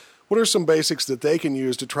do, what are some basics that they can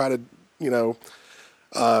use to try to,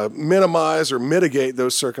 minimize or mitigate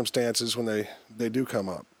those circumstances when they do come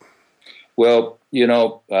up? Well,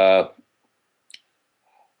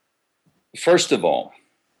 first of all,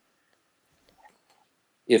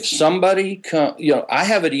 if somebody I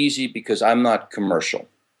have it easy because I'm not commercial.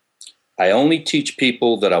 I only teach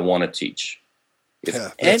people that I want to teach.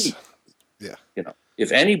 If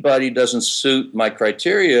anybody doesn't suit my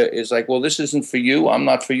criteria, it's like, well, this isn't for you. I'm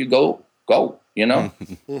not for you. Go.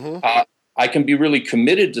 Mm-hmm. I can be really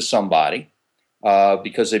committed to somebody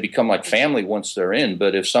because they become like family once they're in.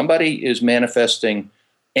 But if somebody is manifesting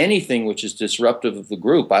anything which is disruptive of the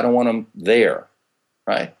group, I don't want them there,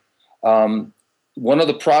 right? One of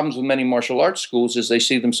the problems with many martial arts schools is they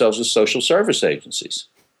see themselves as social service agencies.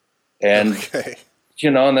 And,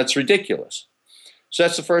 and that's ridiculous. So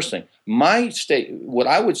that's the first thing. What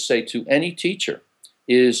I would say to any teacher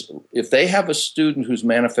is if they have a student who's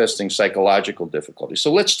manifesting psychological difficulties.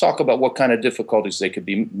 So let's talk about what kind of difficulties they could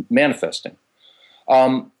be manifesting.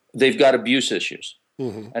 They've got abuse issues.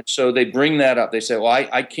 Mm-hmm. And so they bring that up. They say, well,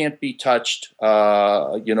 I can't be touched,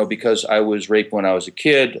 because I was raped when I was a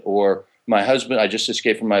kid, or my husband, I just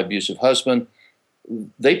escaped from my abusive husband.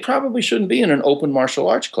 They probably shouldn't be in an open martial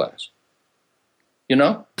arts class.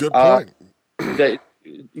 Good point.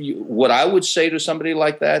 What I would say to somebody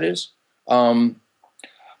like that is,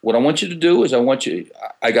 what I want you to do is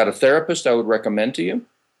I got a therapist I would recommend to you.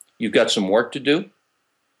 You've got some work to do.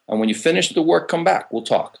 And when you finish the work, come back. We'll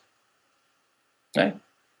talk. Okay?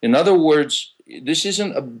 In other words, this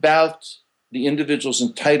isn't about the individual's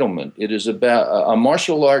entitlement. It is about a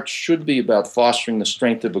martial art should be about fostering the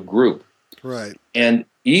strength of a group. Right. And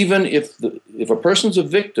even if a person's a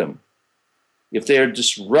victim, if they're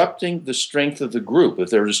disrupting the strength of the group, if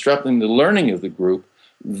they're disrupting the learning of the group,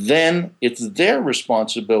 then it's their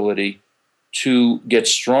responsibility to get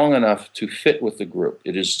strong enough to fit with the group.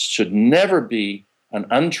 Should never be an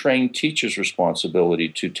untrained teacher's responsibility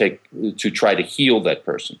to try to heal that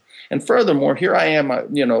person. And furthermore, here I am,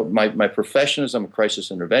 my profession is I'm a crisis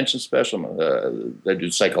intervention specialist. I do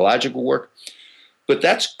psychological work. But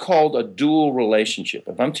that's called a dual relationship.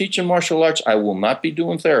 If I'm teaching martial arts, I will not be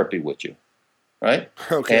doing therapy with you, right?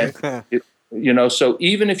 Okay. And, so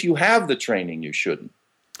even if you have the training, you shouldn't.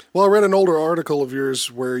 Well, I read an older article of yours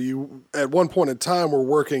where you, at one point in time, were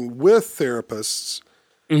working with therapists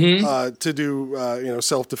to do,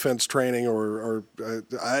 self-defense training, or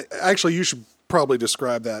actually, you should probably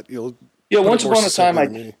describe that. Once upon a time,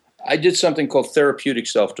 I did something called therapeutic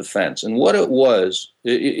self-defense, and what it was,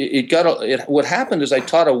 what happened is I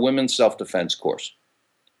taught a women's self-defense course,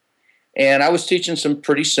 and I was teaching some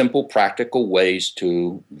pretty simple, practical ways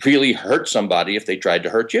to really hurt somebody if they tried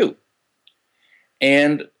to hurt you.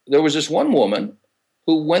 And there was this one woman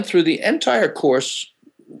who went through the entire course.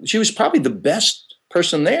 She was probably the best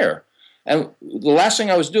person there, and the last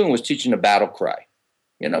thing I was doing was teaching a battle cry.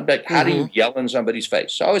 How do you yell in somebody's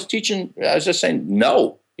face? So I was just saying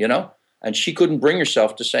no. And she couldn't bring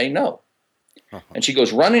herself to say no. Uh-huh. And she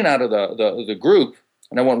goes running out of the group,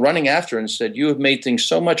 and I went running after her and said, "You have made things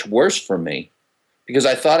so much worse for me because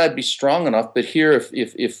I thought I'd be strong enough. But here,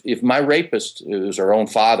 if my rapist, it was her own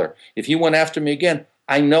father, if he went after me again,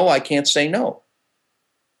 I know I can't say no."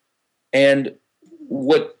 And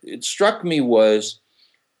what it struck me was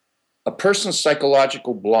a person's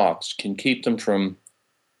psychological blocks can keep them from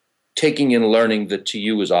taking in learning that to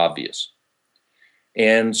you is obvious.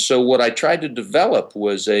 And so what I tried to develop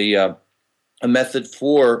was a method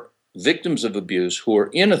for victims of abuse who are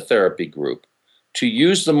in a therapy group to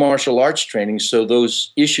use the martial arts training so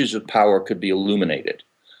those issues of power could be illuminated.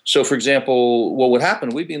 So, for example, what would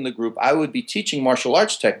happen, we'd be in the group, I would be teaching martial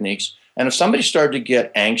arts techniques, and if somebody started to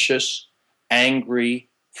get anxious, angry,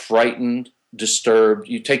 frightened, disturbed,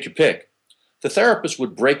 you take your pick, the therapist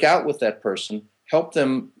would break out with that person, help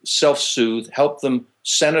them self-soothe, help them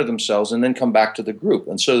center themselves, and then come back to the group.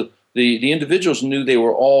 And so the individuals knew they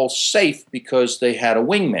were all safe because they had a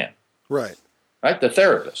wingman. Right, the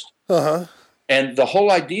therapist. Uh-huh. And the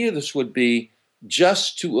whole idea of this would be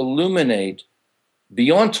just to illuminate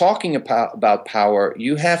beyond talking about power,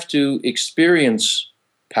 you have to experience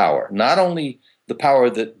power, not only the power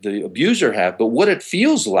that the abuser have, but what it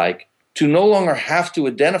feels like to no longer have to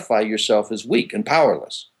identify yourself as weak and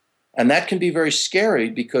powerless. And that can be very scary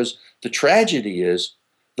because the tragedy is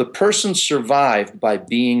the person survived by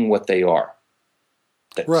being what they are.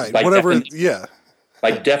 Right. By Whatever. definition,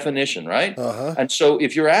 by definition, right? Uh-huh. And so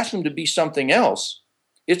if you're asking them to be something else,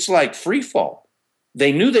 it's like free fall.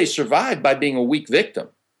 They knew they survived by being a weak victim.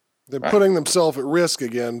 They're right? putting themselves at risk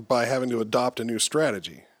again by having to adopt a new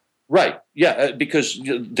strategy. Right. Yeah, because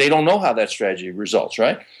they don't know how that strategy results,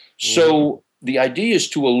 right? So the idea is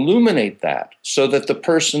to illuminate that so that the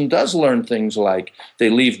person does learn things like they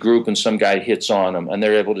leave group and some guy hits on them and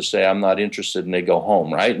they're able to say, I'm not interested, and they go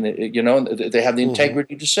home, right? And, they have the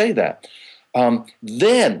integrity to say that.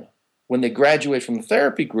 Then when they graduate from the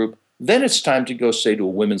therapy group, then it's time to go, say, to a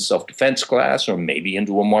women's self-defense class or maybe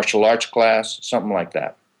into a martial arts class, something like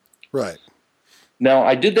that. Right. Now,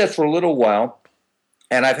 I did that for a little while,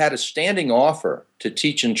 and I've had a standing offer to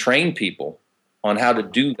teach and train people on how to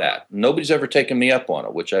do that. Nobody's ever taken me up on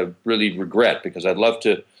it, which I really regret because I'd love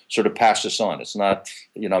to sort of pass this on. It's not,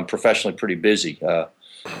 I'm professionally pretty busy.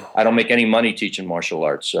 I don't make any money teaching martial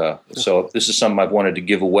arts. So this is something I've wanted to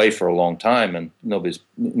give away for a long time, and nobody's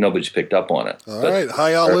picked up on it. All right.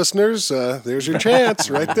 Hi, y'all listeners. There's your chance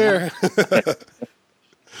right there.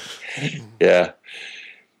 Yeah.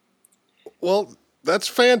 Well, that's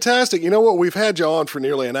fantastic. You know what? We've had you on for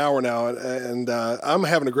nearly an hour now, and I'm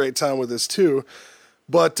having a great time with this too.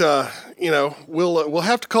 But we'll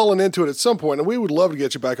have to call into it at some point, and we would love to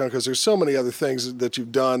get you back on because there's so many other things that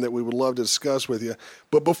you've done that we would love to discuss with you.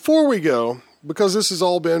 But before we go, because this has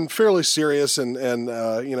all been fairly serious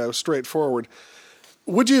and straightforward,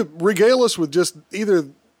 would you regale us with just either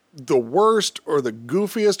the worst or the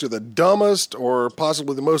goofiest or the dumbest or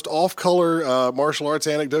possibly the most off-color martial arts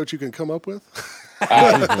anecdote you can come up with?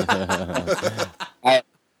 I'll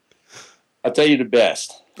tell you the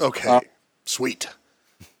best. Okay. Sweet.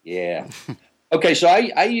 Yeah. Okay, so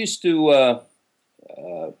I used to,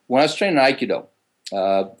 when I was training Aikido,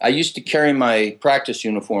 I used to carry my practice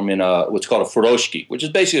uniform in what's called a furoshiki, which is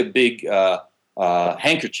basically a big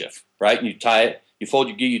handkerchief, right? And you tie it, you fold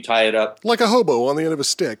your gi, you tie it up. Like a hobo on the end of a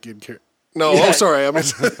stick. You'd carry. No, Yeah. I'm sorry. I mean,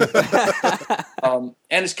 and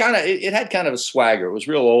it had kind of a swagger. It was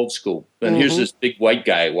real old school. And here's this big white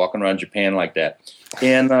guy walking around Japan like that.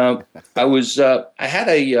 And I had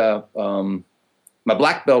my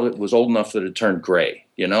black belt was old enough that it turned gray,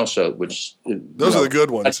 those are the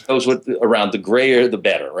good ones. Those around the grayer, the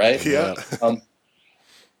better, right? Yeah.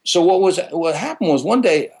 So what happened was one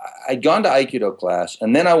day I'd gone to Aikido class,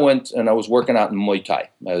 and then I went and I was working out in Muay Thai.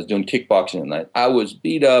 I was doing kickboxing, and I was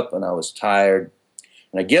beat up and I was tired.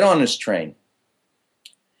 And I get on this train,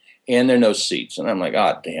 and there are no seats, and I'm like,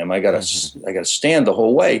 oh damn, I gotta stand the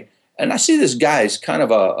whole way. And I see this guy, he's kind of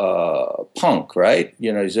a punk, right?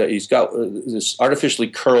 He's got this artificially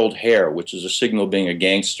curled hair, which is a signal of being a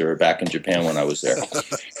gangster back in Japan when I was there.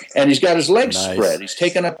 And he's got his legs spread. He's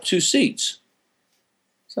taken up 2 seats.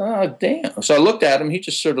 So, oh, damn. So I looked at him. He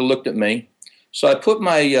just sort of looked at me. So I put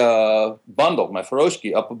my bundle, my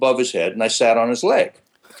furoshiki, up above his head, and I sat on his leg.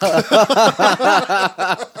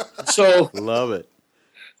 So Love it.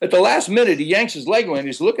 at the last minute, he yanks his leg away, and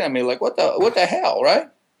he's looking at me like, what the hell, right?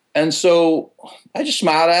 And so I just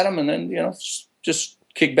smiled at him and then, just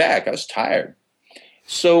kicked back. I was tired.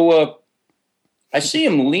 So I see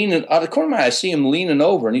him leaning, out of the corner of my eye, I see him leaning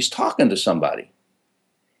over, and he's talking to somebody.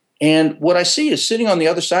 And what I see is sitting on the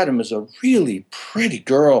other side of him is a really pretty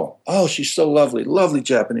girl. Oh, she's so lovely, lovely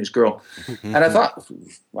Japanese girl. And I thought,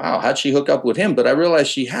 wow, how'd she hook up with him? But I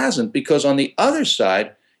realized she hasn't, because on the other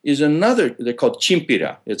side is another, they're called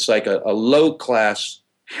chimpira. It's like a low-class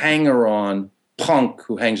hanger-on punk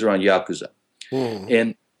who hangs around Yakuza.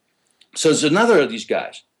 And so there's another of these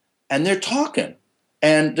guys, and they're talking.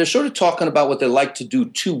 And they're sort of talking about what they like to do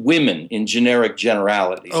to women in generic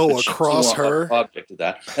generality. Oh, across her? Object of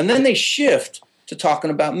that. And then they shift to talking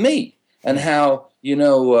about me and how,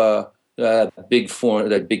 that big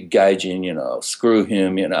gaijin, screw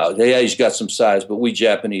him, yeah, he's got some size, but we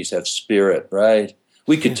Japanese have spirit, right?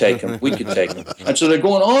 We could take him. And so they're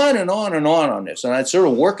going on and on and on this. And it's sort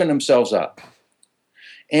of working themselves up.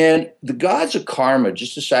 And the gods of karma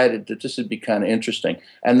just decided that this would be kind of interesting.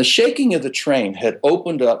 And the shaking of the train had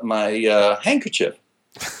opened up my handkerchief.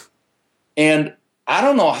 And I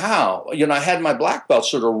don't know how, I had my black belt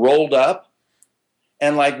sort of rolled up,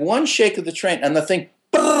 and like one shake of the train, and the thing,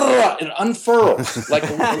 it unfurls like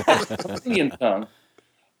a Indian tongue,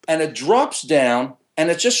 and it drops down, and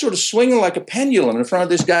it's just sort of swinging like a pendulum in front of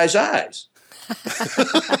this guy's eyes.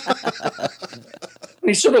 And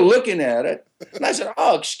he's sort of looking at it. And I said,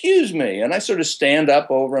 oh, excuse me. And I sort of stand up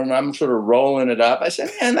over him. I'm sort of rolling it up. I said,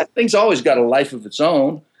 man, that thing's always got a life of its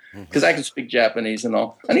own, because I can speak Japanese and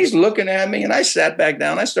all. And he's looking at me, and I sat back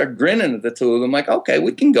down. I start grinning at the two of them like, okay,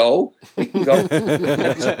 we can go. We can go. And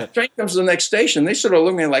the train comes to the next station. They sort of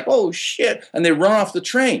look at me like, oh, shit. And they run off the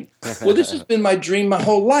train. Well, this has been my dream my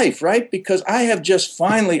whole life, right? Because I have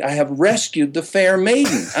rescued the fair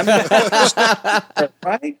maiden. I'm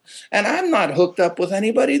right? And I'm not hooked up with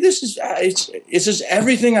anybody. This is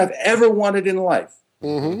everything I've ever wanted in life.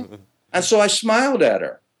 Mm-hmm. And so I smiled at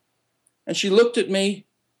her. And she looked at me.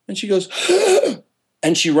 And she goes,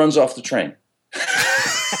 and she runs off the train.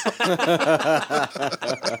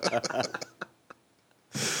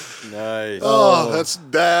 Nice. Oh,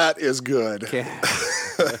 that is good.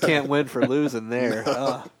 Can't win for losing there.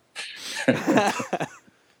 Oh.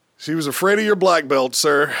 She was afraid of your black belt,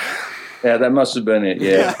 sir. Yeah, that must have been it.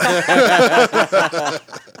 Yeah.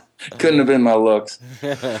 Couldn't have been my looks.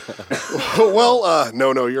 Well,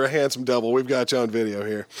 no, you're a handsome devil. We've got you on video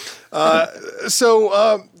here.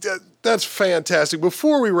 So that's fantastic.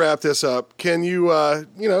 Before we wrap this up, can you,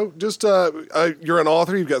 you're an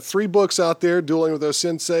author. You've got 3 books out there, Dueling with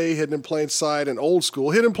O-Sensei, Hidden in Plain Sight, and Old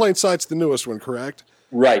School. Hidden in Plain Sight's the newest one, correct?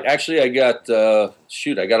 Right. Actually, I got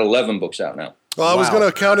 11 books out now. Well, I was going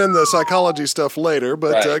to count in the psychology stuff later,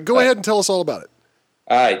 but go ahead and tell us all about it.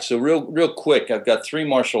 All right, so real quick, I've got 3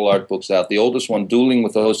 martial art books out. The oldest one, Dueling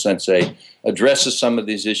with O-Sensei, addresses some of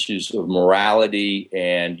these issues of morality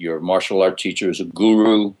and your martial art teacher as a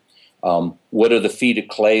guru. What are the feet of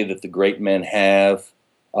clay that the great men have?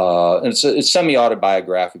 And it's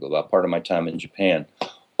semi-autobiographical about part of my time in Japan.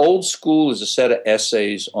 Old School is a set of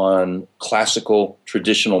essays on classical,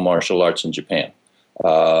 traditional martial arts in Japan.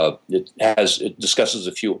 It discusses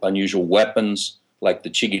a few unusual weapons, like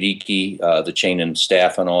the chigiriki, the chain and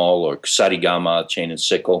staff and all, or kusarigama, chain and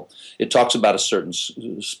sickle. It talks about a certain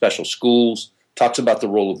special schools, talks about the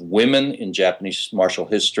role of women in Japanese martial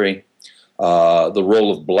history, the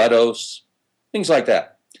role of bledos, things like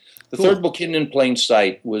that. The third book, Hidden in Plain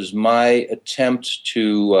Sight, was my attempt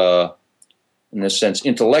to, in a sense,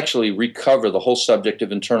 intellectually recover the whole subject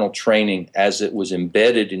of internal training as it was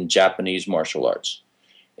embedded in Japanese martial arts.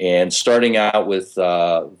 And starting out with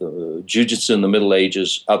the Jiu-Jitsu in the Middle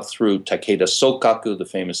Ages, up through Takeda Sokaku, the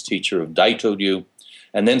famous teacher of Daito-ryu,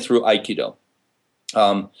 and then through Aikido.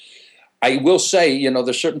 I will say,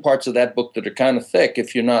 there's certain parts of that book that are kind of thick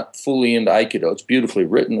if you're not fully into Aikido. It's beautifully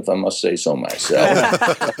written, if I must say so myself.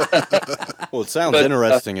 Well, it sounds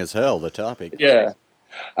interesting as hell, the topic. Yeah.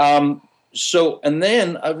 And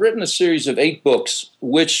then I've written a series of 8 books,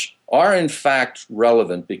 which are in fact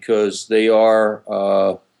relevant because they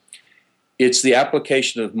are, it's the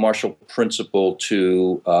application of martial principle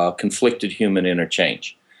to conflicted human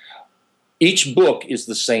interchange. Each book is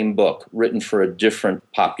the same book written for a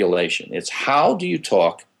different population. It's how do you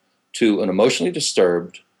talk to an emotionally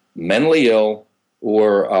disturbed, mentally ill,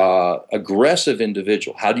 or aggressive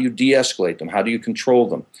individual? How do you de-escalate them? How do you control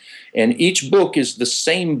them? And each book is the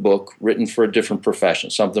same book written for a different profession.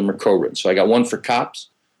 Some of them are co-written. So I got one for cops,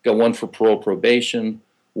 got one for parole probation,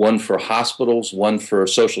 one for hospitals, one for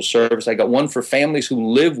social service. I got one for families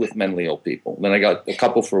who live with mentally ill people. Then I got a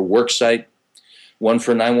couple for worksite, one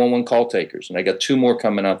for 911 call takers. And I got 2 more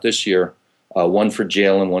coming out this year, one for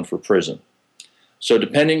jail and one for prison. So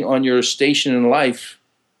depending on your station in life,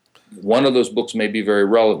 one of those books may be very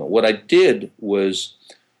relevant. What I did was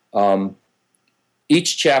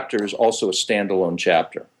each chapter is also a standalone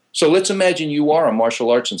chapter. So let's imagine you are a martial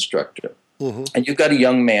arts instructor, and you've got a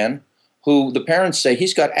young man who the parents say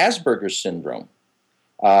he's got Asperger's syndrome,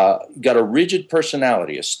 got a rigid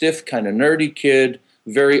personality, a stiff, kind of nerdy kid,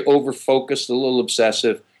 very over-focused, a little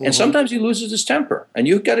obsessive, and sometimes he loses his temper, and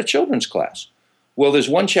you've got a children's class. Well, there's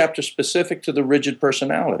one chapter specific to the rigid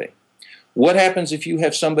personality. What happens if you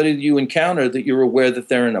have somebody that you encounter that you're aware that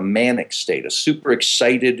they're in a manic state, a super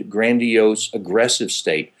excited, grandiose, aggressive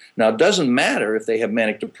state? Now, it doesn't matter if they have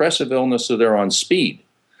manic depressive illness or they're on speed.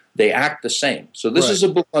 They act the same. So this is a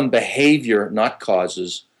book on behavior, not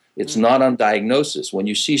causes. It's not on diagnosis. When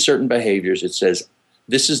you see certain behaviors, it says,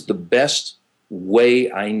 this is the best way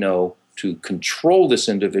I know to control this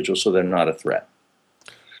individual so they're not a threat.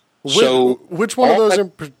 Which one of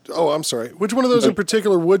those? I'm sorry. Which one of those in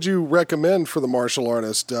particular would you recommend for the martial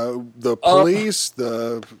artist? The police,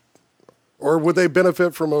 or would they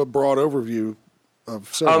benefit from a broad overview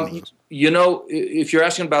of several of those? If you're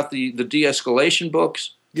asking about the de-escalation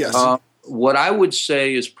books, yes. What I would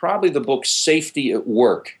say is probably the book Safety at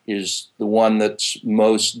Work is the one that's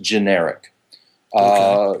most generic.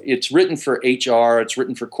 It's written for HR. It's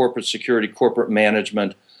written for corporate security, corporate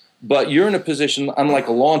management. But you're in a position, unlike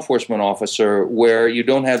a law enforcement officer, where you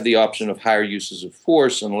don't have the option of higher uses of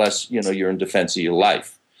force unless you're in defense of your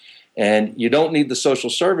life. And you don't need the social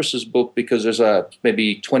services book because there's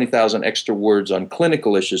maybe 20,000 extra words on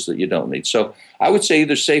clinical issues that you don't need. So I would say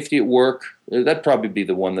either safety at work, that'd probably be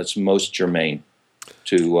the one that's most germane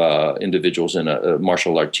to individuals in a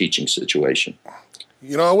martial art teaching situation.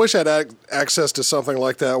 I wish I had access to something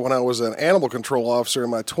like that when I was an animal control officer in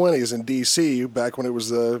my 20s in D.C., back when it was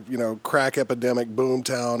the, crack epidemic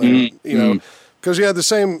boomtown. And, because you had the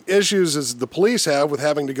same issues as the police have with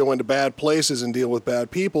having to go into bad places and deal with bad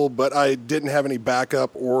people, but I didn't have any backup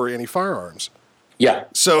or any firearms. Yeah.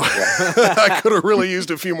 So I could have really used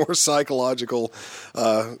a few more psychological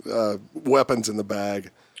weapons in the bag,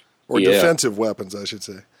 or defensive weapons, I should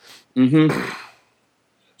say. Mm-hmm.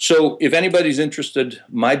 So if anybody's interested,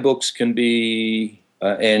 my books can be,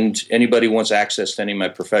 and anybody wants access to any of my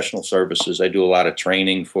professional services, I do a lot of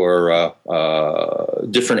training for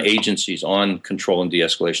different agencies on control and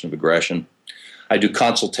de-escalation of aggression. I do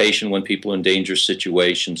consultation when people are in dangerous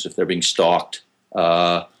situations, if they're being stalked,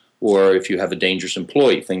 or if you have a dangerous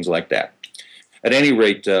employee, things like that. At any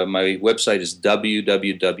rate, my website is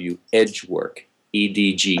www.edgework,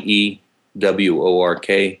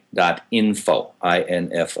 EDGEWORK.info,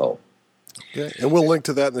 INFO. Okay. And we'll link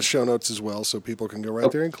to that in the show notes as well, so people can go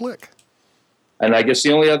right there and click. And I guess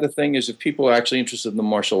the only other thing is if people are actually interested in the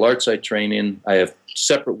martial arts I train in, I have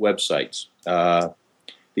separate websites. The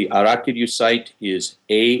Arakiryu site is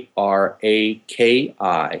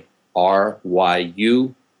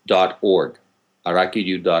ARAKIRYU.org,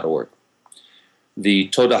 arakiryu.org. The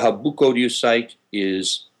Todahabukoryu site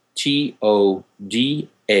is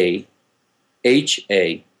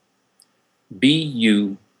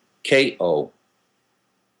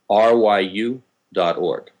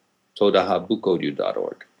TODAHABUKORYU.org,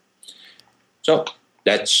 todahabukoryu.org. So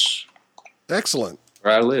that's excellent.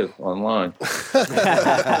 Where I live online.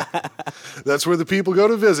 That's where the people go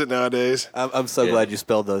to visit nowadays. I'm so glad you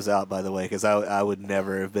spelled those out, by the way, because I would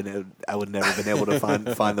never have been able to find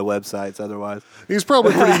the websites otherwise. He's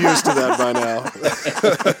probably pretty used to that by now.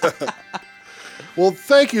 Well,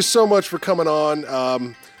 thank you so much for coming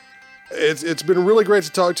on. It's been really great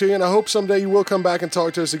to talk to you, and I hope someday you will come back and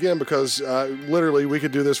talk to us again, because literally we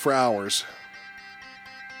could do this for hours.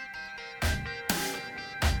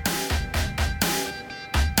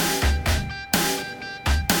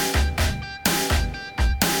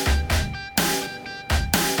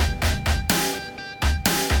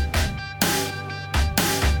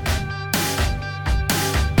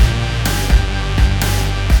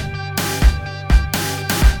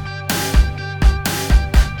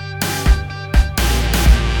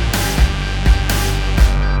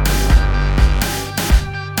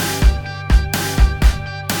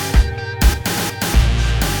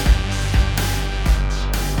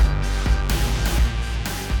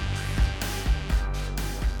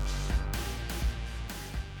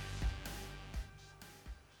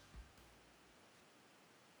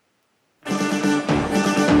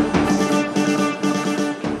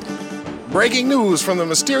 Breaking news from the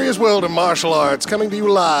mysterious world of martial arts, coming to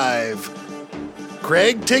you live.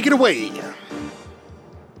 Craig, take it away.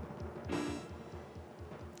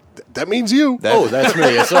 That means you. Oh, that's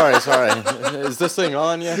me. Sorry. Is this thing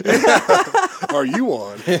on yet? Are you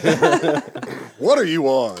on? What are you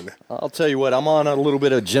on? I'll tell you what, I'm on a little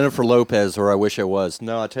bit of Jennifer Lopez, or I wish I was.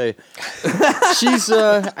 No, I'll tell you. She's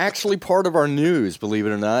actually part of our news, believe it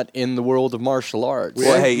or not, in the world of martial arts. We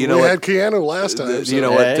had Keanu last time. You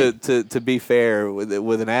know what? To be fair,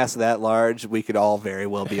 with an ass that large, we could all very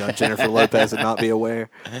well be on Jennifer Lopez and not be aware.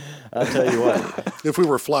 I'll tell you what. If we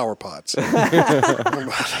were flower pots.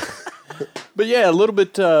 But yeah, a little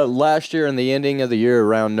bit last year, in the ending of the year,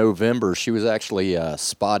 around November, she was actually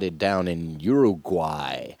spotted down in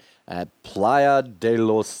Uruguay at Playa de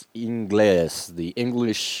los Ingles, the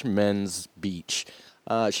Englishmen's beach.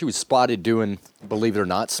 She was spotted doing, believe it or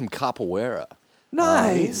not, some capoeira.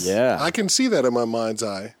 Nice. Yeah. I can see that in my mind's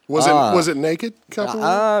eye. Was it naked? No.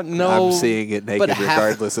 I'm seeing it naked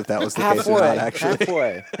regardless if that was the case or not, actually.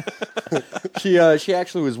 Halfway. She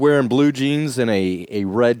actually was wearing blue jeans and a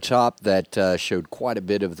red top that showed quite a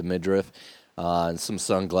bit of the midriff, and some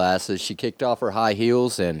sunglasses. She kicked off her high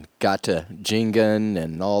heels and got to jingun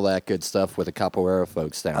and all that good stuff with the capoeira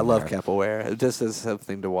folks down there. I love capoeira. Just as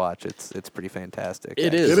something to watch, it's pretty fantastic.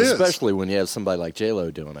 It is, especially when you have somebody like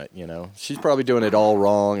J-Lo doing it, you know. She's probably doing it all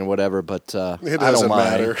wrong and whatever, but it I don't doesn't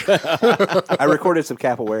mind. matter. I recorded some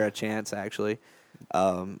capoeira chants, actually,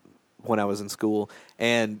 when I was in school,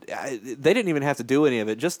 and they didn't even have to do any of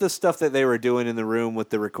it. Just the stuff that they were doing in the room with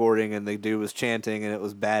the recording, and the dude was chanting, and it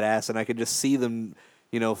was badass, and I could just see them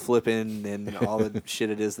flipping and all the shit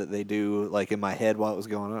it is that they do, like in my head while it was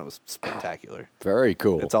going on. It was spectacular. Very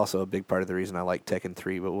cool. It's also a big part of the reason I like Tekken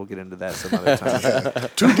 3, but we'll get into that some other time.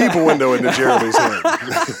 Too deep a window into Jeremy's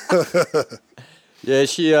head. Yeah,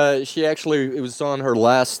 she actually, it was on her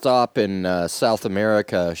last stop in South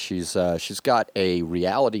America. She's got a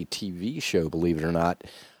reality TV show, believe it or not,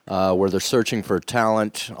 where they're searching for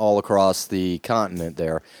talent all across the continent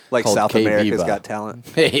there. Like called South K-Viva. America's Got Talent.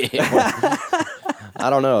 I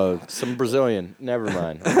don't know, some Brazilian. Never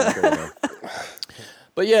mind. I'm not sure though.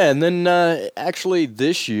 But yeah, and then actually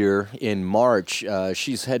this year in March,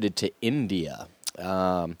 she's headed to India.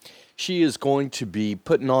 She is going to be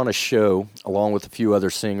putting on a show along with a few other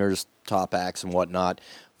singers, top acts, and whatnot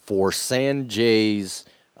for Sanjay's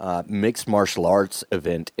mixed martial arts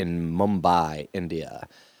event in Mumbai, India.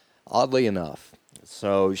 Oddly enough,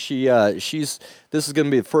 so she's this is going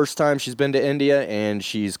to be the first time she's been to India, and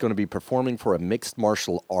she's going to be performing for a mixed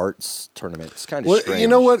martial arts tournament. It's kind of strange. You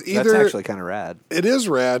know what? That's actually kind of rad. It is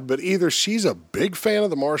rad, but either she's a big fan of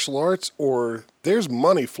the martial arts, or there's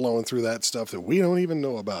money flowing through that stuff that we don't even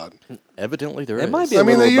know about. Evidently, there is. It might be a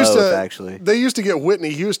little both, actually. They used to get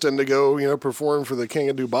Whitney Houston to go, perform for the King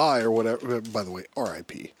of Dubai or whatever. By the way,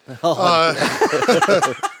 R.I.P.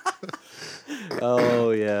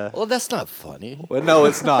 Oh yeah. Well, that's not funny. Well, no,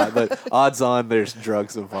 it's not. But odds on, there's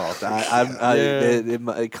drugs involved.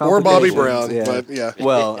 Or Bobby Brown, yeah. but yeah.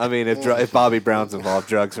 Well, I mean, if Bobby Brown's involved,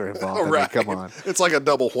 drugs are involved. I mean, Right. come on. It's like a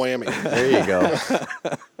double whammy. There you go.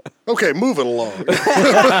 Okay, moving along.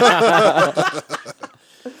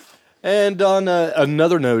 And on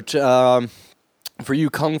another note, for you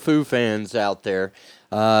Kung Fu fans out there,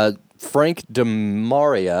 Frank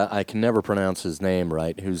DeMaria, I can never pronounce his name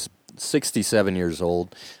right, who's 67 years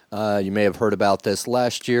old. You may have heard about this.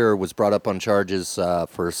 Last year was brought up on charges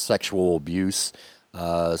for sexual abuse.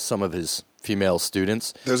 Some of his female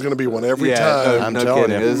students. There's going to be one every time. I'm telling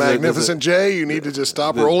you. Magnificent Jay, you need to just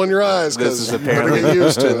stop rolling your eyes This is because you're going apparently to get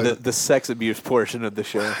used to it. the sex abuse portion of the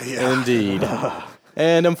show. Indeed.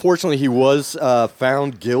 And unfortunately, he was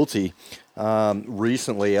found guilty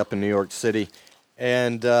recently up in New York City.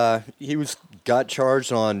 And he got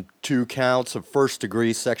charged on 2 counts of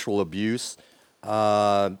first-degree sexual abuse,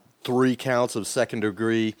 3 counts of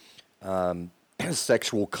second-degree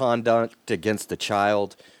sexual conduct against a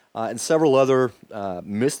child, and several other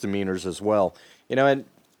misdemeanors as well. And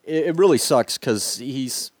it really sucks because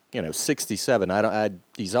he's 67.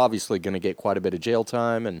 He's obviously going to get quite a bit of jail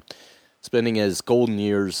time, and spending his golden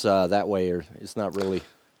years that way is not really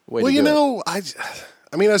the way to do it.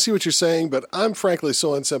 I see what you're saying, but I'm frankly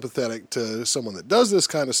so unsympathetic to someone that does this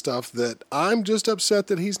kind of stuff that I'm just upset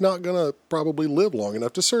that he's not going to probably live long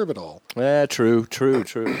enough to serve it all. Yeah, true.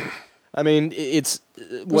 I mean, it's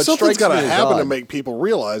what something's got to happen to odd. make people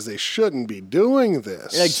realize they shouldn't be doing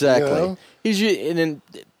this. Exactly. And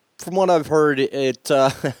from what I've heard, it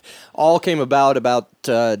all came about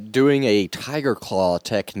doing a tiger claw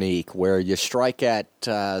technique where you strike at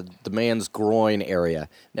the man's groin area.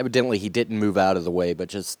 And evidently, he didn't move out of the way, but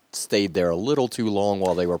just stayed there a little too long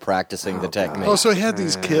while they were practicing the technique. Oh, so he had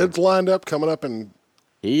these kids lined up coming up and...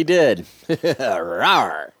 He did.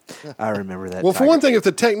 Rawr. I remember that. Well, for one thing, if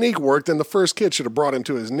the technique worked, then the first kid should have brought him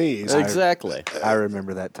to his knees. Exactly. I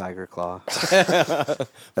remember that tiger claw.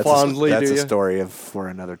 Fondly, that's do a you? story for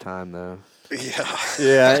another time, though.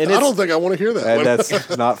 Yeah, and I don't think I want to hear that And one.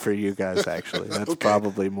 that's not for you guys, actually. That's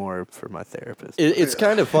probably more for my therapist. It's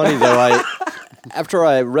kind of funny though. After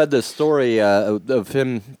I read the story of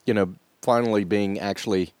him, finally being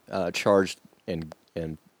actually charged and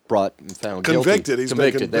brought and found Convicted. guilty. He's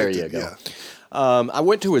been convicted. There you go. Yeah. I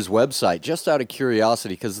went to his website just out of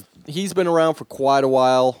curiosity because he's been around for quite a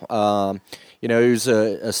while. He was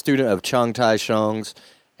a student of Chiang Tai-shung's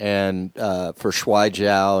and for Shui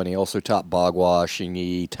Jiao, and he also taught Bagua,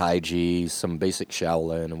 Xingyi, Taiji, some basic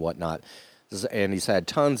Shaolin and whatnot. And he's had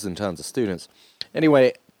tons and tons of students.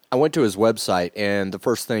 Anyway, I went to his website, and the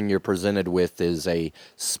first thing you're presented with is a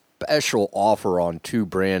special offer on 2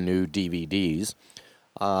 brand new DVDs.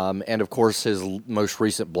 And, of course, his most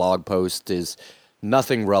recent blog post is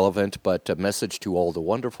nothing relevant but a message to all the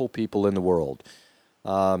wonderful people in the world.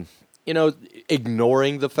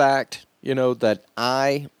 Ignoring the fact, that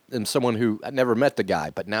I am someone who I never met the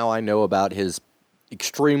guy, but now I know about his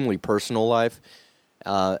extremely personal life.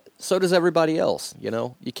 So does everybody else,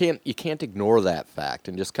 You can't ignore that fact,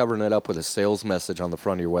 and just covering it up with a sales message on the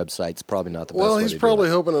front of your website is probably not the best way to do it. Well, he's probably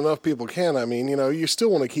hoping enough people can. You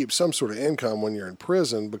still want to keep some sort of income when you're in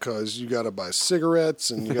prison because you got to buy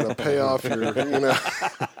cigarettes and you got to pay off your,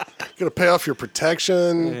 got Got to pay off your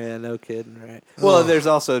protection. Yeah, no kidding, right? Well, and there's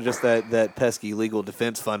also just that pesky legal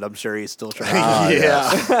defense fund. I'm sure he's still trying.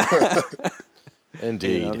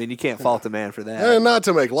 Indeed. I mean, you can't fault the man for that. And not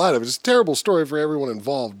to make light of it, it's a terrible story for everyone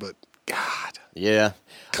involved, but God, Yeah.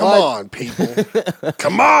 come on, people.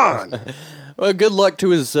 Come on. Well, good luck to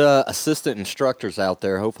his assistant instructors out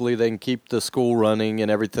there. Hopefully they can keep the school running and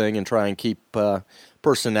everything and try and keep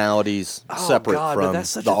personalities separate God, from but that's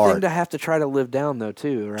such the a art. thing to have to try to live down, though,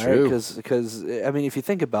 too, right? True. Because I mean, if you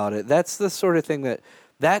think about it, that's the sort of thing that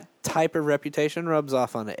type of reputation rubs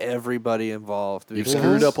off on everybody involved. You've because-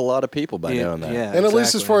 screwed up a lot of people by doing that. Yeah, And at least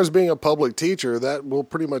as exactly. far as being a public teacher, that will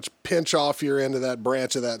pretty much pinch off your end of that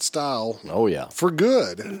branch of that style Oh, yeah. for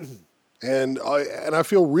good. And I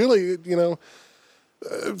feel really,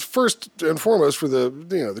 first and foremost for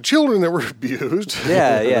the children that were abused.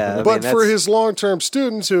 Yeah. I But mean, for that's- his long-term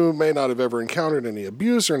students who may not have ever encountered any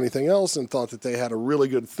abuse or anything else and thought that they had a really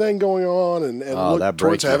good thing going on and Oh, looked that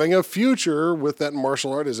towards breaks you. having a future with that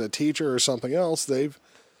martial art as a teacher or something else, they've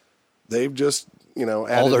just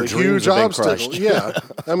added their a dreams huge have been obstacle. crushed. Yeah,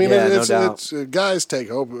 I mean Yeah, no it's doubt. guys take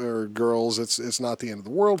hope or girls. It's not the end of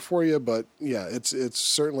the world for you, but yeah, it's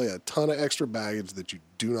certainly a ton of extra baggage that you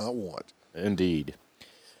do not want. Indeed.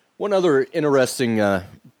 One other interesting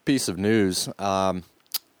piece of news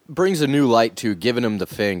brings a new light to giving him the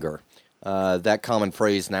finger. That common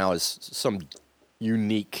phrase now has some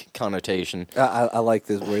unique connotation. I like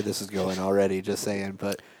this where this is going already. Just saying,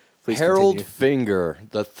 but please Harold continue. Finger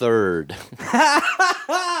the Third.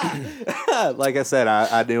 Like I said,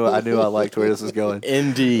 I knew I liked where this was going.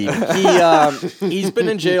 Indeed. He's been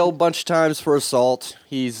in jail a bunch of times for assault.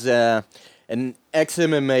 He's an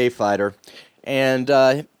ex-MMA fighter.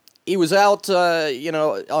 And he was out,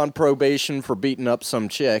 on probation for beating up some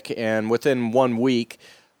chick. And within 1 week,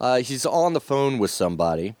 he's on the phone with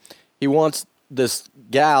somebody. He wants this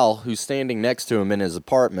gal who's standing next to him in his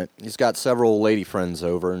apartment. He's got several lady friends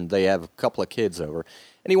over, and they have a couple of kids over.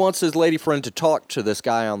 And he wants his lady friend to talk to this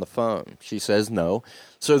guy on the phone. She says no.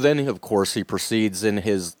 So then, of course, he proceeds in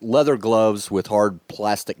his leather gloves with hard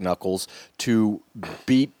plastic knuckles to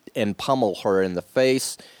beat and pummel her in the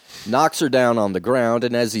face, knocks her down on the ground,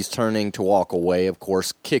 and as he's turning to walk away, of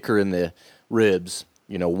course, kick her in the ribs,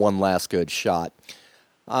 one last good shot.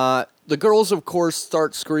 The girls, of course,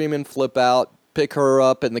 start screaming, flip out, pick her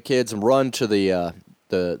up and the kids and run to the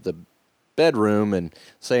bedroom and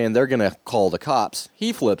saying they're going to call the cops.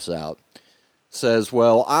 He flips out, says,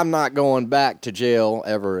 well, I'm not going back to jail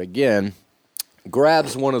ever again,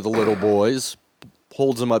 grabs one of the little boys,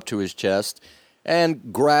 holds him up to his chest,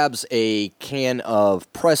 and grabs a can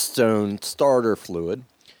of Prestone starter fluid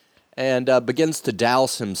and begins to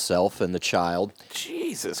douse himself and the child.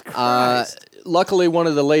 Jesus Christ! Luckily, one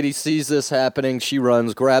of the ladies sees this happening. She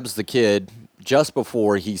runs, grabs the kid just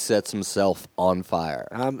before he sets himself on fire.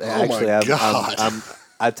 I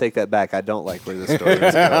take that back. I don't like where this story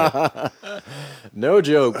is going. No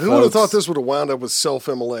joke. Who would have folks. thought this would have wound up with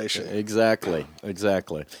self-immolation? Exactly.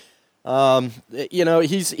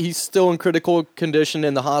 He's still in critical condition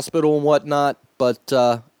in the hospital and whatnot, but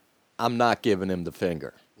I'm not giving him the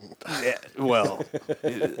finger. Yeah, well,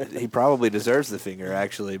 he probably deserves the finger,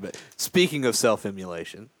 actually. But speaking of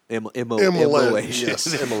self-immolation, immolation.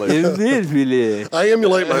 Yes. I I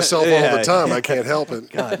emulate myself all the time. I can't help it.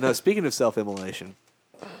 God, no, speaking of self-immolation,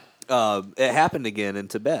 it happened again in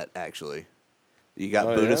Tibet, actually. You got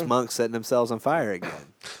Buddhist monks setting themselves on fire again.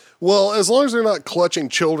 Well, as long as they're not clutching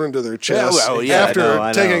children to their chests well, yeah, after I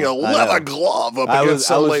know, taking a I know. leather glove up I against was-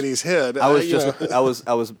 some I was- lady's head. I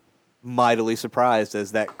was mightily surprised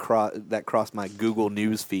as that crossed my Google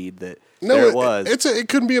News feed that there it was. It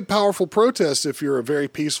couldn't be a powerful protest if you're a very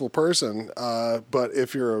peaceful person, but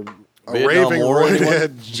if you're a Vietnam raving War, anyone?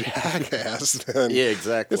 redhead jackass, then Yeah,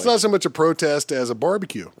 exactly. it's not so much a protest as a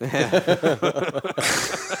barbecue.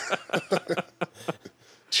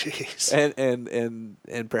 Jeez.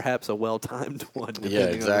 and perhaps a well-timed one, depending Yeah,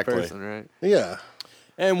 exactly. on the person, right? Yeah.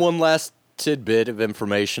 And one last tidbit of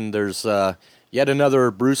information. There's yet another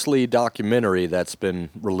Bruce Lee documentary that's been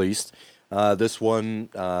released. This one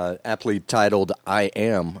aptly titled I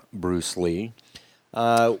Am Bruce Lee.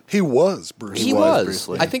 He was Bruce He Lee. was. Bruce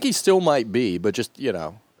Lee. I think he still might be, but just,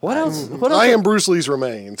 What else? I am Bruce Lee's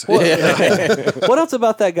remains. What else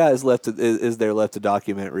about that guy is there left to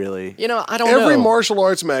document? Really? I don't know. Every martial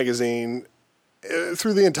arts magazine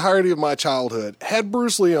through the entirety of my childhood had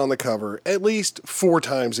Bruce Lee on the cover at least 4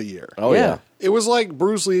 times a year. Oh, yeah. It was like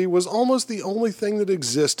Bruce Lee was almost the only thing that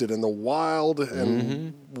existed in the wild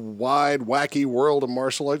and wide, wacky world of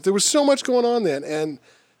martial arts. There was so much going on then, and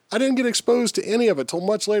I didn't get exposed to any of it till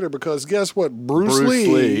much later because guess what? Bruce Bruce Lee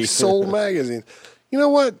Lee. sold magazines. You know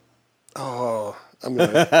what? I'm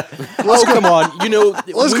gonna Oh, come on. You know, let's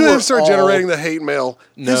we go ahead were and start all- generating the hate mail.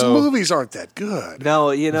 His No. movies aren't that good.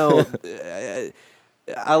 No,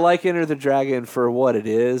 I like Enter the Dragon for what it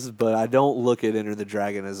is, but I don't look at Enter the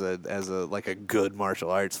Dragon as a like a good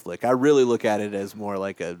martial arts flick. I really look at it as more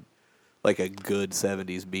like a good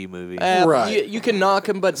 70s B movie. Right. You can knock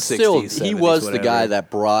him, but still, 60s, he 70s, was the whatever. guy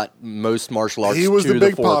that brought most martial arts He was to the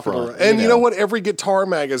big forefront, popular. And you know what? Every guitar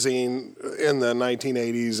magazine in the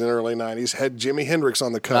 1980s and early 90s had Jimi Hendrix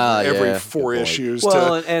on the cover every yeah. 4 Good point. issues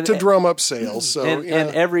Well, to drum up sales. So, and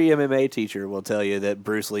yeah. every MMA teacher will tell you that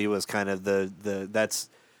Bruce Lee was kind of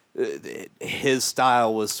his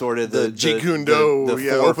style was sort of the Jeet Kune Do, the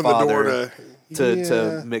open the door forefather to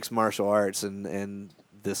to mixed martial arts and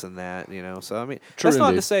this and that, So I mean, True that's not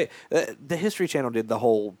indeed. to say the History Channel did the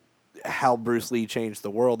whole how Bruce Lee changed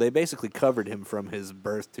the world. They basically covered him from his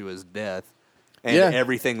birth to his death and Yeah.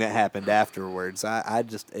 everything that happened afterwards.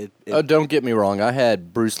 Don't get me wrong. I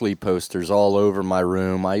had Bruce Lee posters all over my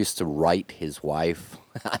room. I used to write his wife.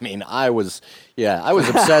 I mean, I was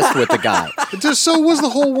obsessed with the guy. Just so was the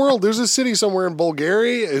whole world. There's a city somewhere in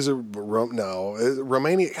Bulgaria. Is it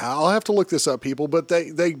Romania? I'll have to look this up, people. But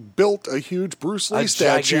they built a huge Bruce Lee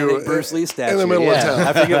statue, gigantic Bruce Lee statue in the middle Yeah. of town.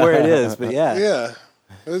 I forget where it is, but yeah. Yeah,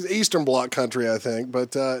 it was Eastern Bloc country, I think.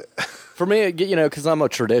 But For me, because I'm a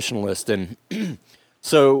traditionalist, and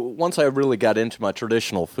so once I really got into my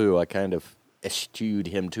traditional foo, I kind of eschewed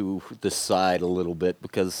him to the side a little bit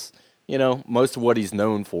because, most of what he's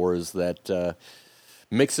known for is that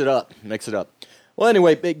mix it up. Well,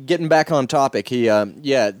 anyway, getting back on topic,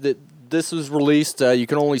 this was released. You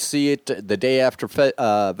can only see it the day after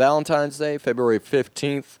Valentine's Day, February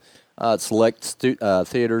 15th. Select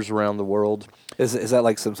theaters around the world. Is that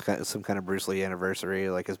like some kind of Bruce Lee anniversary,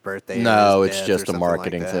 like his birthday? No, or his it's death just or a something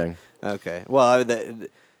marketing like that? thing. Okay, well,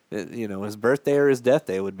 his birthday or his death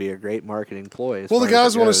day would be a great marketing ploy. well, the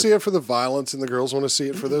guys want to see it for the violence, and the girls want to see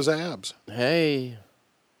it for those abs. Hey,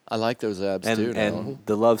 I like those abs too. and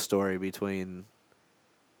the love story between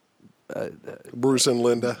Bruce and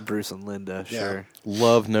Linda. Bruce and Linda. Yeah. Sure.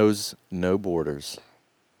 Love knows no borders.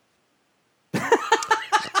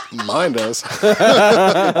 Mine does.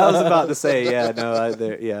 I was about to say,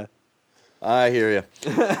 yeah. I hear you.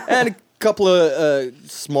 And a couple of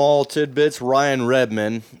small tidbits. Ryan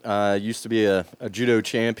Redman used to be a judo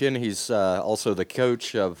champion. He's also the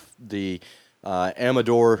coach of the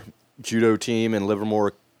Amador judo team in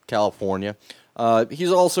Livermore, California.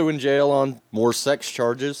 He's also in jail on more sex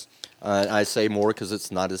charges. I say more because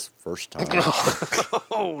it's not his first time.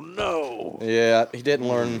 Oh no. Yeah, he didn't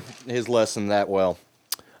learn his lesson that well.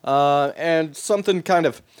 And something kind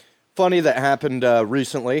of funny that happened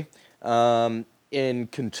recently. In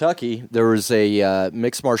Kentucky, there was a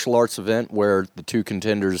mixed martial arts event where the two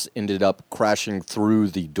contenders ended up crashing through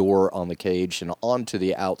the door on the cage and onto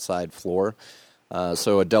the outside floor.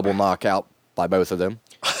 So a double knockout by both of them.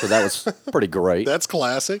 So that was pretty great. That's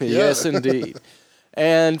classic. Yeah. Yes, indeed.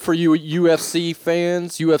 And for you UFC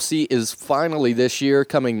fans, UFC is finally this year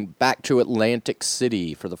coming back to Atlantic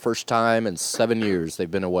City for the first time in 7 years. They've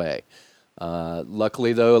been away.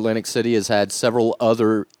 Luckily, though, Atlantic City has had several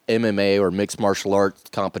other MMA or mixed martial arts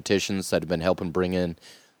competitions that have been helping bring in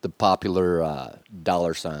the popular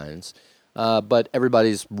dollar signs. But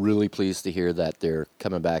everybody's really pleased to hear that they're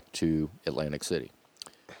coming back to Atlantic City.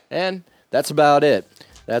 And that's about it.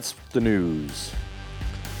 That's the news.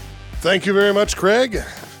 Thank you very much, Craig.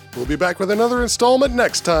 We'll be back with another installment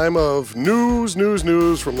next time of News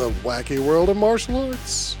from the wacky world of martial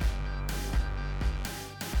arts.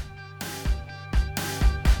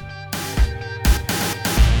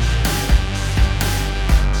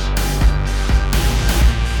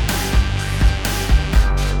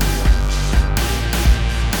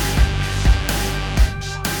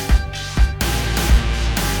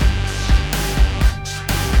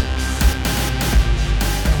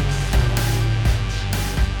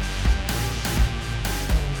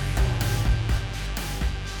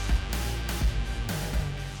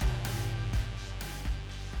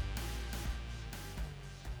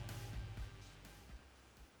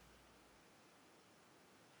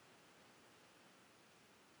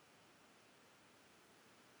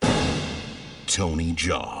 Tony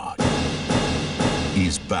Jaa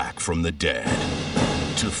is back from the dead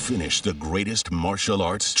to finish the greatest martial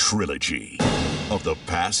arts trilogy of the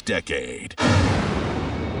past decade.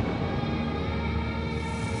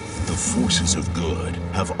 The forces of good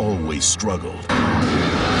have always struggled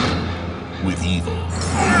with evil.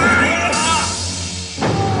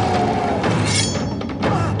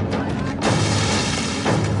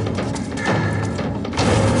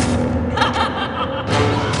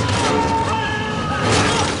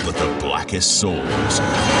 But the souls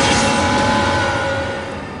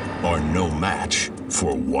are no match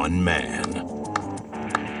for one man.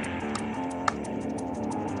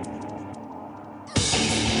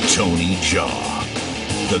 Tony Jaa,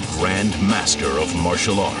 the Grand Master of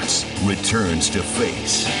Martial Arts, returns to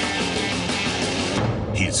face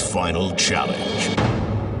his final challenge.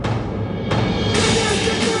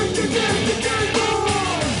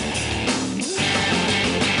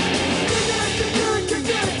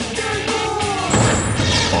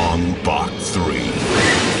 Ong Bak 3.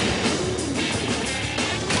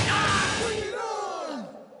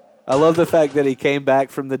 I love the fact that he came back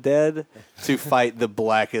from the dead to fight the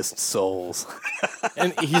blackest souls.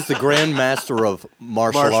 And he's the Grand Master of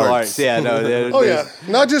martial arts. Yeah, no. Oh yeah,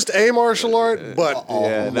 not just a martial art, but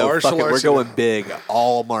all martial arts. We're going big.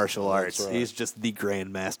 All martial arts. Right. He's just the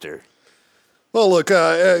Grand Master. Well, look,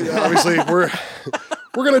 obviously we're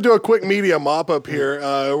going to do a quick media mop up here.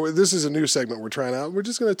 This is a new segment we're trying out. We're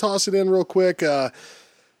just going to toss it in real quick.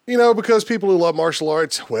 Because people who love martial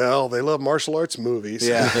arts, well, they love martial arts movies.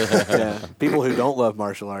 Yeah. People who don't love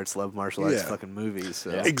martial arts fucking movies. So.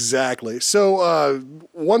 Yeah. Exactly. So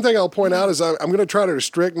one thing I'll point out is I'm going to try to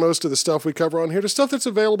restrict most of the stuff we cover on here to stuff that's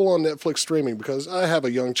available on Netflix streaming because I have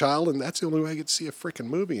a young child and that's the only way I get to see a freaking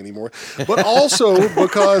movie anymore. But also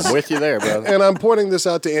because... I'm with you there, brother. And I'm pointing this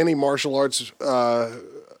out to any martial arts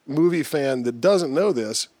movie fan that doesn't know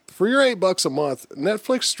this. For your $8 a month,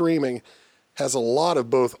 Netflix streaming has a lot of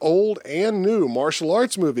both old and new martial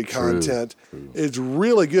arts movie content. True. It's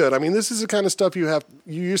really good. I mean, this is the kind of stuff you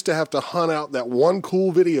used to have to hunt out that one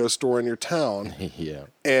cool video store in your town yeah.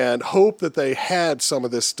 and hope that they had some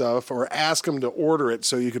of this stuff or ask them to order it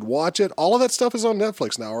so you could watch it. All of that stuff is on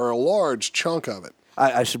Netflix now, or a large chunk of it.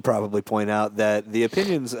 I should probably point out that the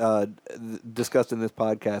opinions discussed in this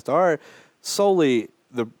podcast are solely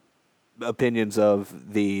the opinions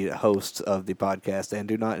of the hosts of the podcast and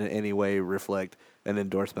do not in any way reflect an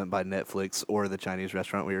endorsement by Netflix or the Chinese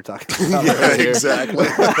restaurant we were talking about. Yeah, exactly.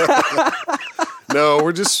 No,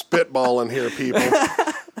 we're just spitballing here, people.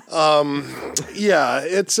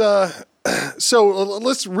 It's so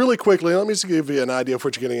let's really quickly, let me just give you an idea of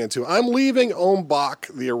what you're getting into. I'm leaving Ong Bak,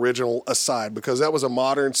 the original, aside because that was a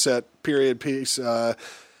modern set period piece. And,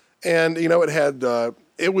 it had...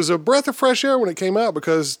 It was a breath of fresh air when it came out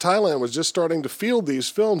because Thailand was just starting to field these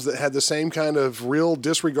films that had the same kind of real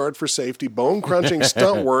disregard for safety, bone-crunching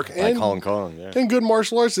stunt work, and Hong Kong, yeah. And good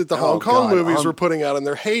martial arts that the Hong Kong movies were putting out in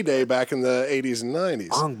their heyday back in the 80s and 90s.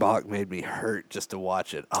 Ong Bak made me hurt just to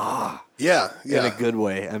watch it. Yeah. In a good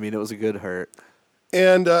way. I mean, it was a good hurt.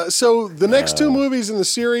 And so the next two movies in the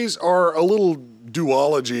series are a little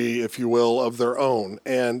duology, if you will, of their own,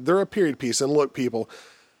 and they're a period piece. And look, people...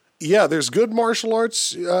 Yeah, there's good martial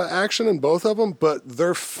arts action in both of them, but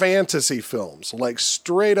they're fantasy films, like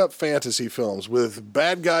straight up fantasy films with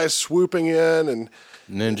bad guys swooping in and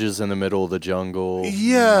ninjas in the middle of the jungle.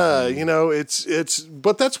 Yeah,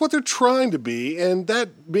 but that's what they're trying to be. And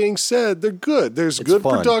that being said, they're good. It's good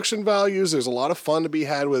fun. Production values. There's a lot of fun to be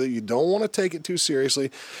had with it. You don't want to take it too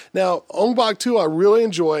seriously. Now, Ong Bak 2, I really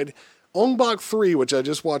enjoyed. Ong Bak 3, which I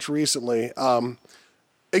just watched recently,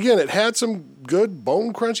 again, it had some good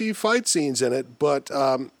bone-crunchy fight scenes in it, but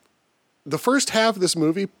the first half of this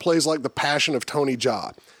movie plays like the passion of Tony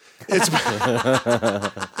Jaa.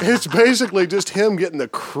 It's basically just him getting the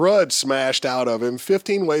crud smashed out of him,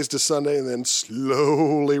 15 Ways to Sunday, and then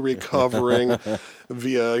slowly recovering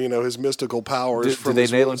via, his mystical powers. Do they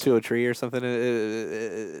nail him to a tree or something?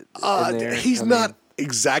 He's not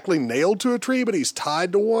exactly nailed to a tree, but he's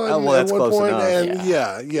tied to one at one point. Enough. And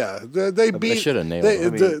yeah. They should have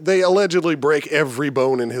nailed him. They allegedly break every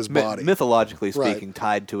bone in his body. Mythologically speaking,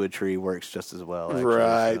 tied to a tree works just as well. Actually,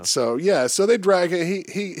 right. So they drag it.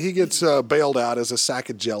 He gets bailed out as a sack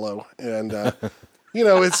of Jello, and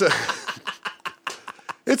it's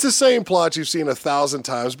it's the same plot you've seen 1,000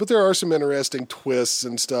 times, but there are some interesting twists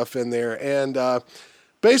and stuff in there, and.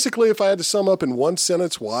 Basically, if I had to sum up in one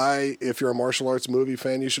sentence why, if you're a martial arts movie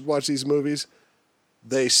fan, you should watch these movies,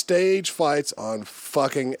 they stage fights on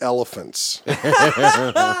fucking elephants.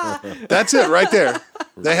 That's it right there.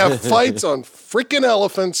 They have fights on freaking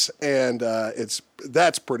elephants, and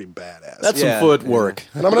that's pretty badass. That's some footwork.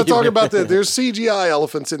 And I'm going to talk about there's CGI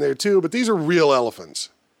elephants in there too, but these are real elephants.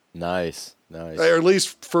 Nice. Or at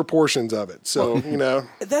least for portions of it. So,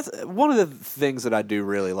 That's one of the things that I do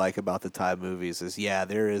really like about the Thai movies is,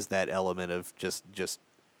 there is that element of just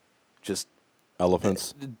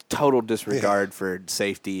elephants. Total disregard for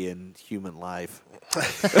safety and human life.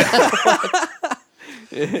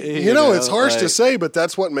 It's harsh to say, but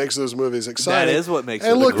that's what makes those movies exciting. That is what makes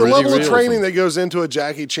them. And look, the gritty level realism. of training that goes into a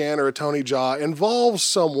Jackie Chan or a Tony Jaa involves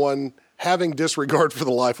someone having disregard for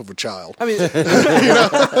the life of a child. I mean,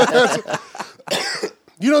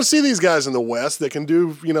 You don't see these guys in the West that can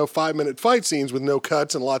do, 5-minute fight scenes with no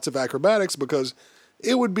cuts and lots of acrobatics because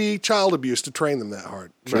it would be child abuse to train them that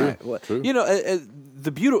hard. right. Well,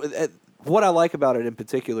 the beautiful. What I like about it in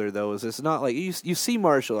particular, though, is it's not like you see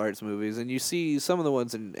martial arts movies and you see some of the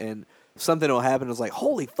ones and something will happen. It's like,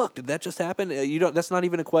 holy fuck, did that just happen? You don't. That's not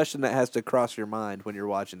even a question that has to cross your mind when you're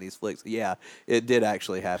watching these flicks. Yeah, it did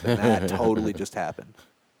actually happen. That totally just happened.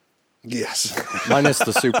 Yes. Minus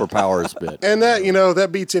the superpowers bit. And that,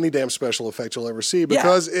 that beats any damn special effect you'll ever see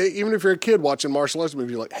because even if you're a kid watching martial arts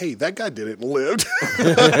movies, you're like, hey, that guy did it and lived.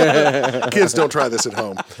 Kids, don't try this at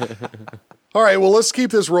home. All right, well, let's keep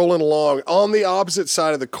this rolling along. On the opposite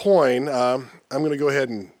side of the coin, I'm going to go ahead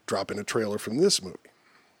and drop in a trailer from this movie.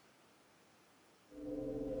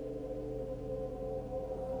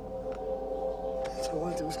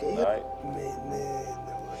 Nej. Men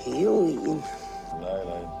heroin,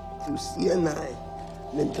 Nej. du siger nej,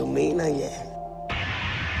 men du mener ja.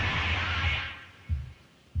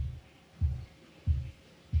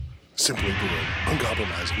 Simply brutal,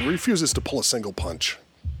 uncompromising, refuses to pull a single punch.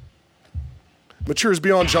 Matures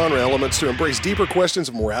beyond genre elements to embrace deeper questions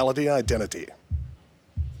of morality and identity.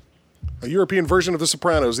 A European version of The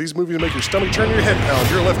Sopranos, these movies make your stomach turn, your head pound.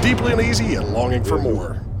 You're left deeply uneasy and longing for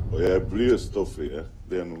more. Og jeg er blyerstoffri, ja.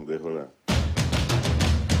 Det er nu, det holder.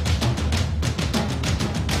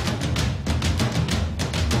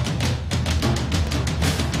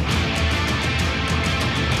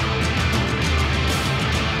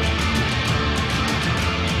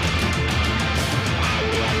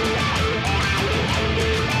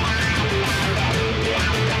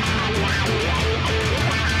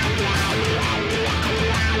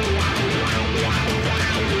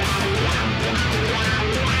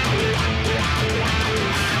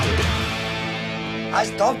 Ej,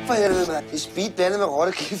 stop for helvede, mand. Det er speed blandet med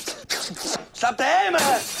rottegift. Slap dig af,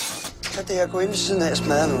 mand! Så det her gå ind ved siden af og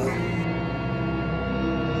smadre noget.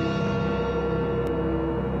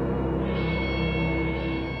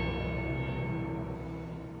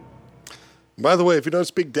 By the way, if you don't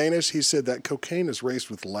speak Danish, he said that cocaine is raced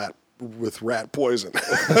with rat poison.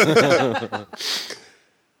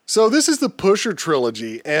 So this is the Pusher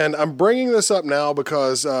trilogy, and I'm bringing this up now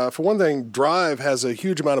because, for one thing, Drive has a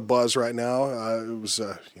huge amount of buzz right now. It was,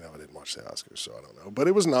 I didn't watch the Oscars, so I don't know. But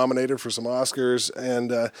it was nominated for some Oscars,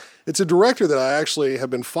 and it's a director that I actually have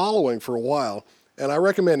been following for a while, and I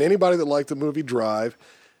recommend anybody that liked the movie Drive.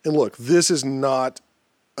 And look, this is not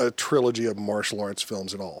a trilogy of martial arts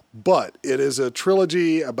films at all, but it is a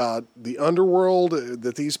trilogy about the underworld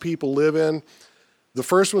that these people live in. The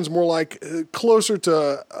first one's more like closer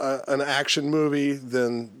to an action movie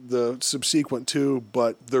than the subsequent two,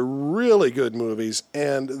 but they're really good movies,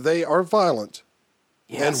 and they are violent.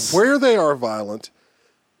 Yes. And where they are violent,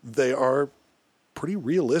 they are pretty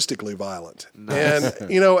realistically violent. Nice. And,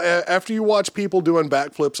 after you watch people doing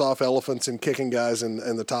backflips off elephants and kicking guys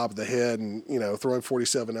in the top of the head and, throwing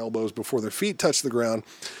 47 elbows before their feet touch the ground,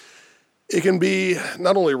 it can be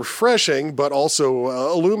not only refreshing, but also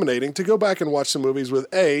illuminating to go back and watch some movies with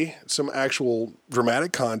some actual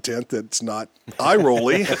dramatic content that's not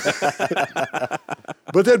eye-rolly,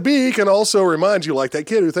 but that B, can also remind you, like that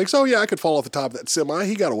kid who thinks, oh yeah, I could fall off the top of that semi,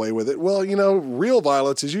 he got away with it. Well, real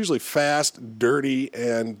violence is usually fast, dirty,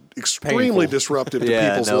 and extremely disruptive to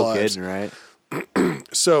people's lives. Yeah, no kidding, right?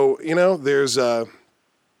 So,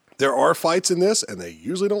 there are fights in this, and they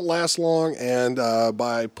usually don't last long. And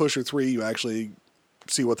by Pusher 3, you actually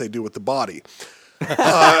see what they do with the body.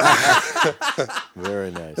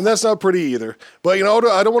 Very nice. And that's not pretty either. But,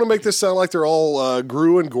 I don't want to make this sound like they're all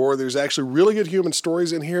grue and gore. There's actually really good human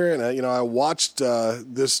stories in here. And, I watched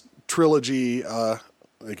this trilogy,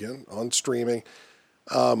 again, on streaming,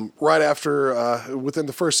 right after, within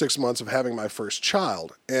the first 6 months of having my first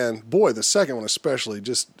child. And boy, the second one especially,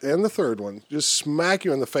 and the third one, just smack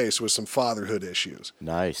you in the face with some fatherhood issues.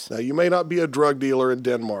 Nice. Now, you may not be a drug dealer in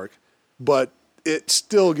Denmark, but it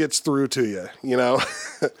still gets through to you,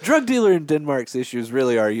 Drug dealer in Denmark's issues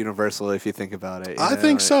really are universal if you think about it. I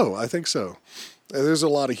think so. There's a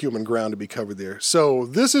lot of human ground to be covered there. So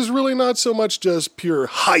this is really not so much just pure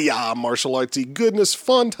hi-ya martial artsy goodness,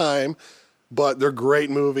 fun time, but they're great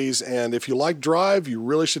movies, and if you like Drive, you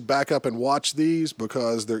really should back up and watch these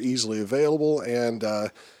because they're easily available. And,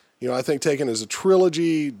 I think taken as a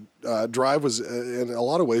trilogy, Drive was, in a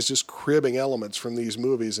lot of ways, just cribbing elements from these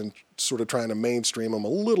movies and sort of trying to mainstream them a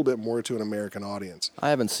little bit more to an American audience. I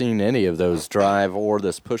haven't seen any of those Drive or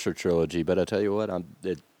this Pusher trilogy, but I tell you what,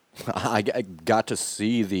 I got to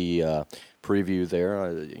see the preview there,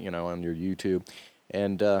 on your YouTube,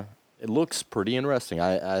 and It looks pretty interesting.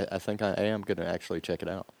 I think I am going to actually check it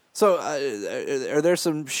out. So, are there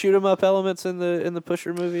some shoot 'em up elements in the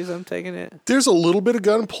Pusher movies? I'm taking it. There's a little bit of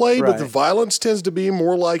gunplay, but the Right. violence tends to be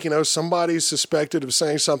more like, somebody's suspected of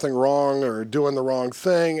saying something wrong or doing the wrong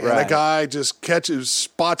thing, and a Right. guy just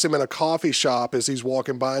spots him in a coffee shop as he's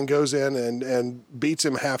walking by and goes in and beats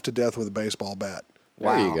him half to death with a baseball bat.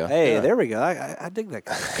 There you go. Hey, Yeah. there we go. I dig that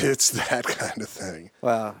kind of thing. It's that kind of thing.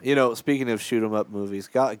 Wow. Speaking of shoot 'em up movies,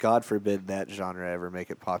 God forbid that genre ever make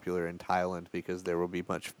it popular in Thailand because there will be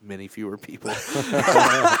many fewer people.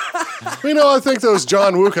 I think those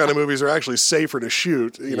John Woo kind of movies are actually safer to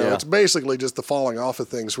shoot. Yeah. It's basically just the falling off of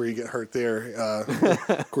things where you get hurt there.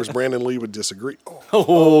 Of course, Brandon Lee would disagree.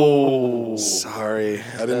 Oh, sorry.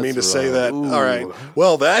 I didn't mean to say that. All right.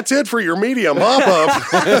 Well, that's it for your media mop-up.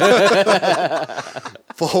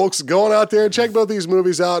 Folks, going out there and check both these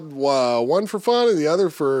movies out. One for fun and the other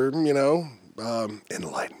for,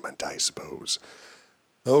 enlightenment, I suppose.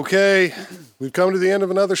 Okay, we've come to the end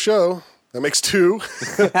of another show. That makes 2.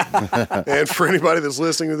 And for anybody that's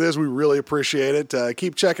listening to this, we really appreciate it.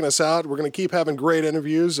 Keep checking us out. We're going to keep having great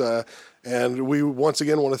interviews. And we once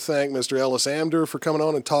again want to thank Mr. Ellis Amdur for coming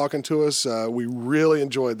on and talking to us. We really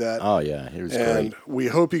enjoyed that. Oh, yeah. He was And great. we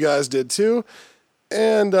hope you guys did too.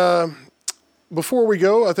 And before we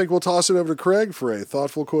go, I think we'll toss it over to Craig for a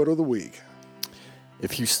thoughtful quote of the week.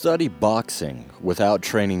 If you study boxing without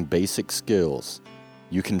training basic skills,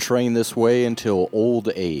 you can train this way until old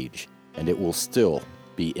age, and it will still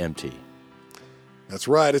be empty. That's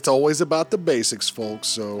right. It's always about the basics, folks.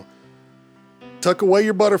 So tuck away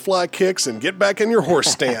your butterfly kicks and get back in your horse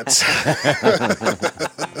stance.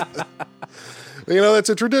 That's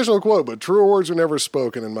a traditional quote, but truer words are never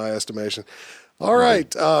spoken in my estimation. All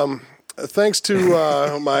right. Thanks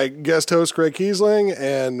to my guest host, Craig Kiesling,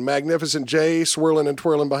 and Magnificent Jay swirling and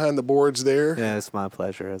twirling behind the boards there. Yeah, it's my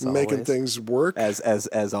pleasure as making always. things work. As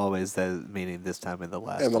always, meaning this time and the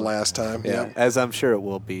last. And the one. last time. Yeah, Yep. as I'm sure it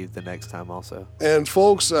will be the next time also. And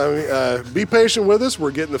folks, be patient with us.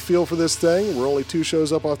 We're getting the feel for this thing. We're only 2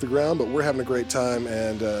 shows up off the ground, but we're having a great time,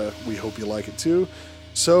 and we hope you like it too.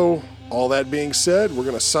 So, all that being said, we're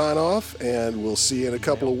going to sign off, and we'll see you in a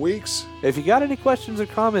couple of weeks. If you got any questions or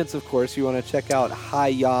comments, of course, you want to check out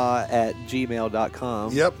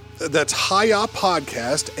hiya@gmail.com. Yep, that's Hiya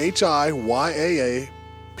Podcast,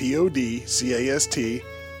 HIYAAPODCAST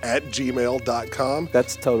 @gmail.com.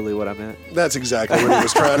 That's totally what I meant. That's exactly what he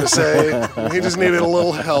was trying to say. He just needed a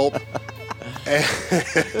little help.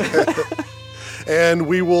 And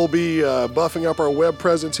we will be buffing up our web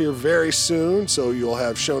presence here very soon, so you'll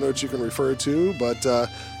have show notes you can refer to. But,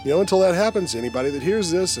 until that happens, anybody that hears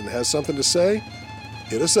this and has something to say,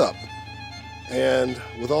 hit us up. And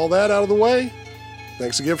with all that out of the way,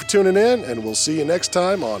 thanks again for tuning in, and we'll see you next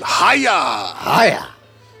time on Hiya! Hiya!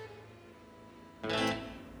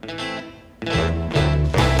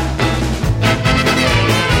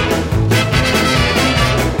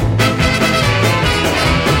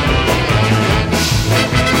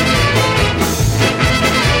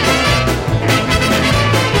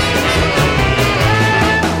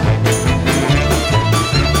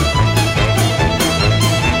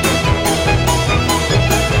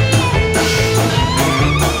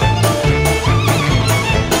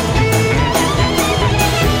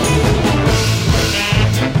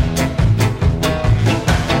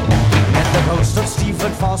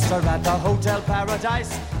 Foster at the Hotel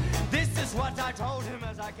Paradise. This is what I told him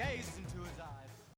as I gazed into his eyes.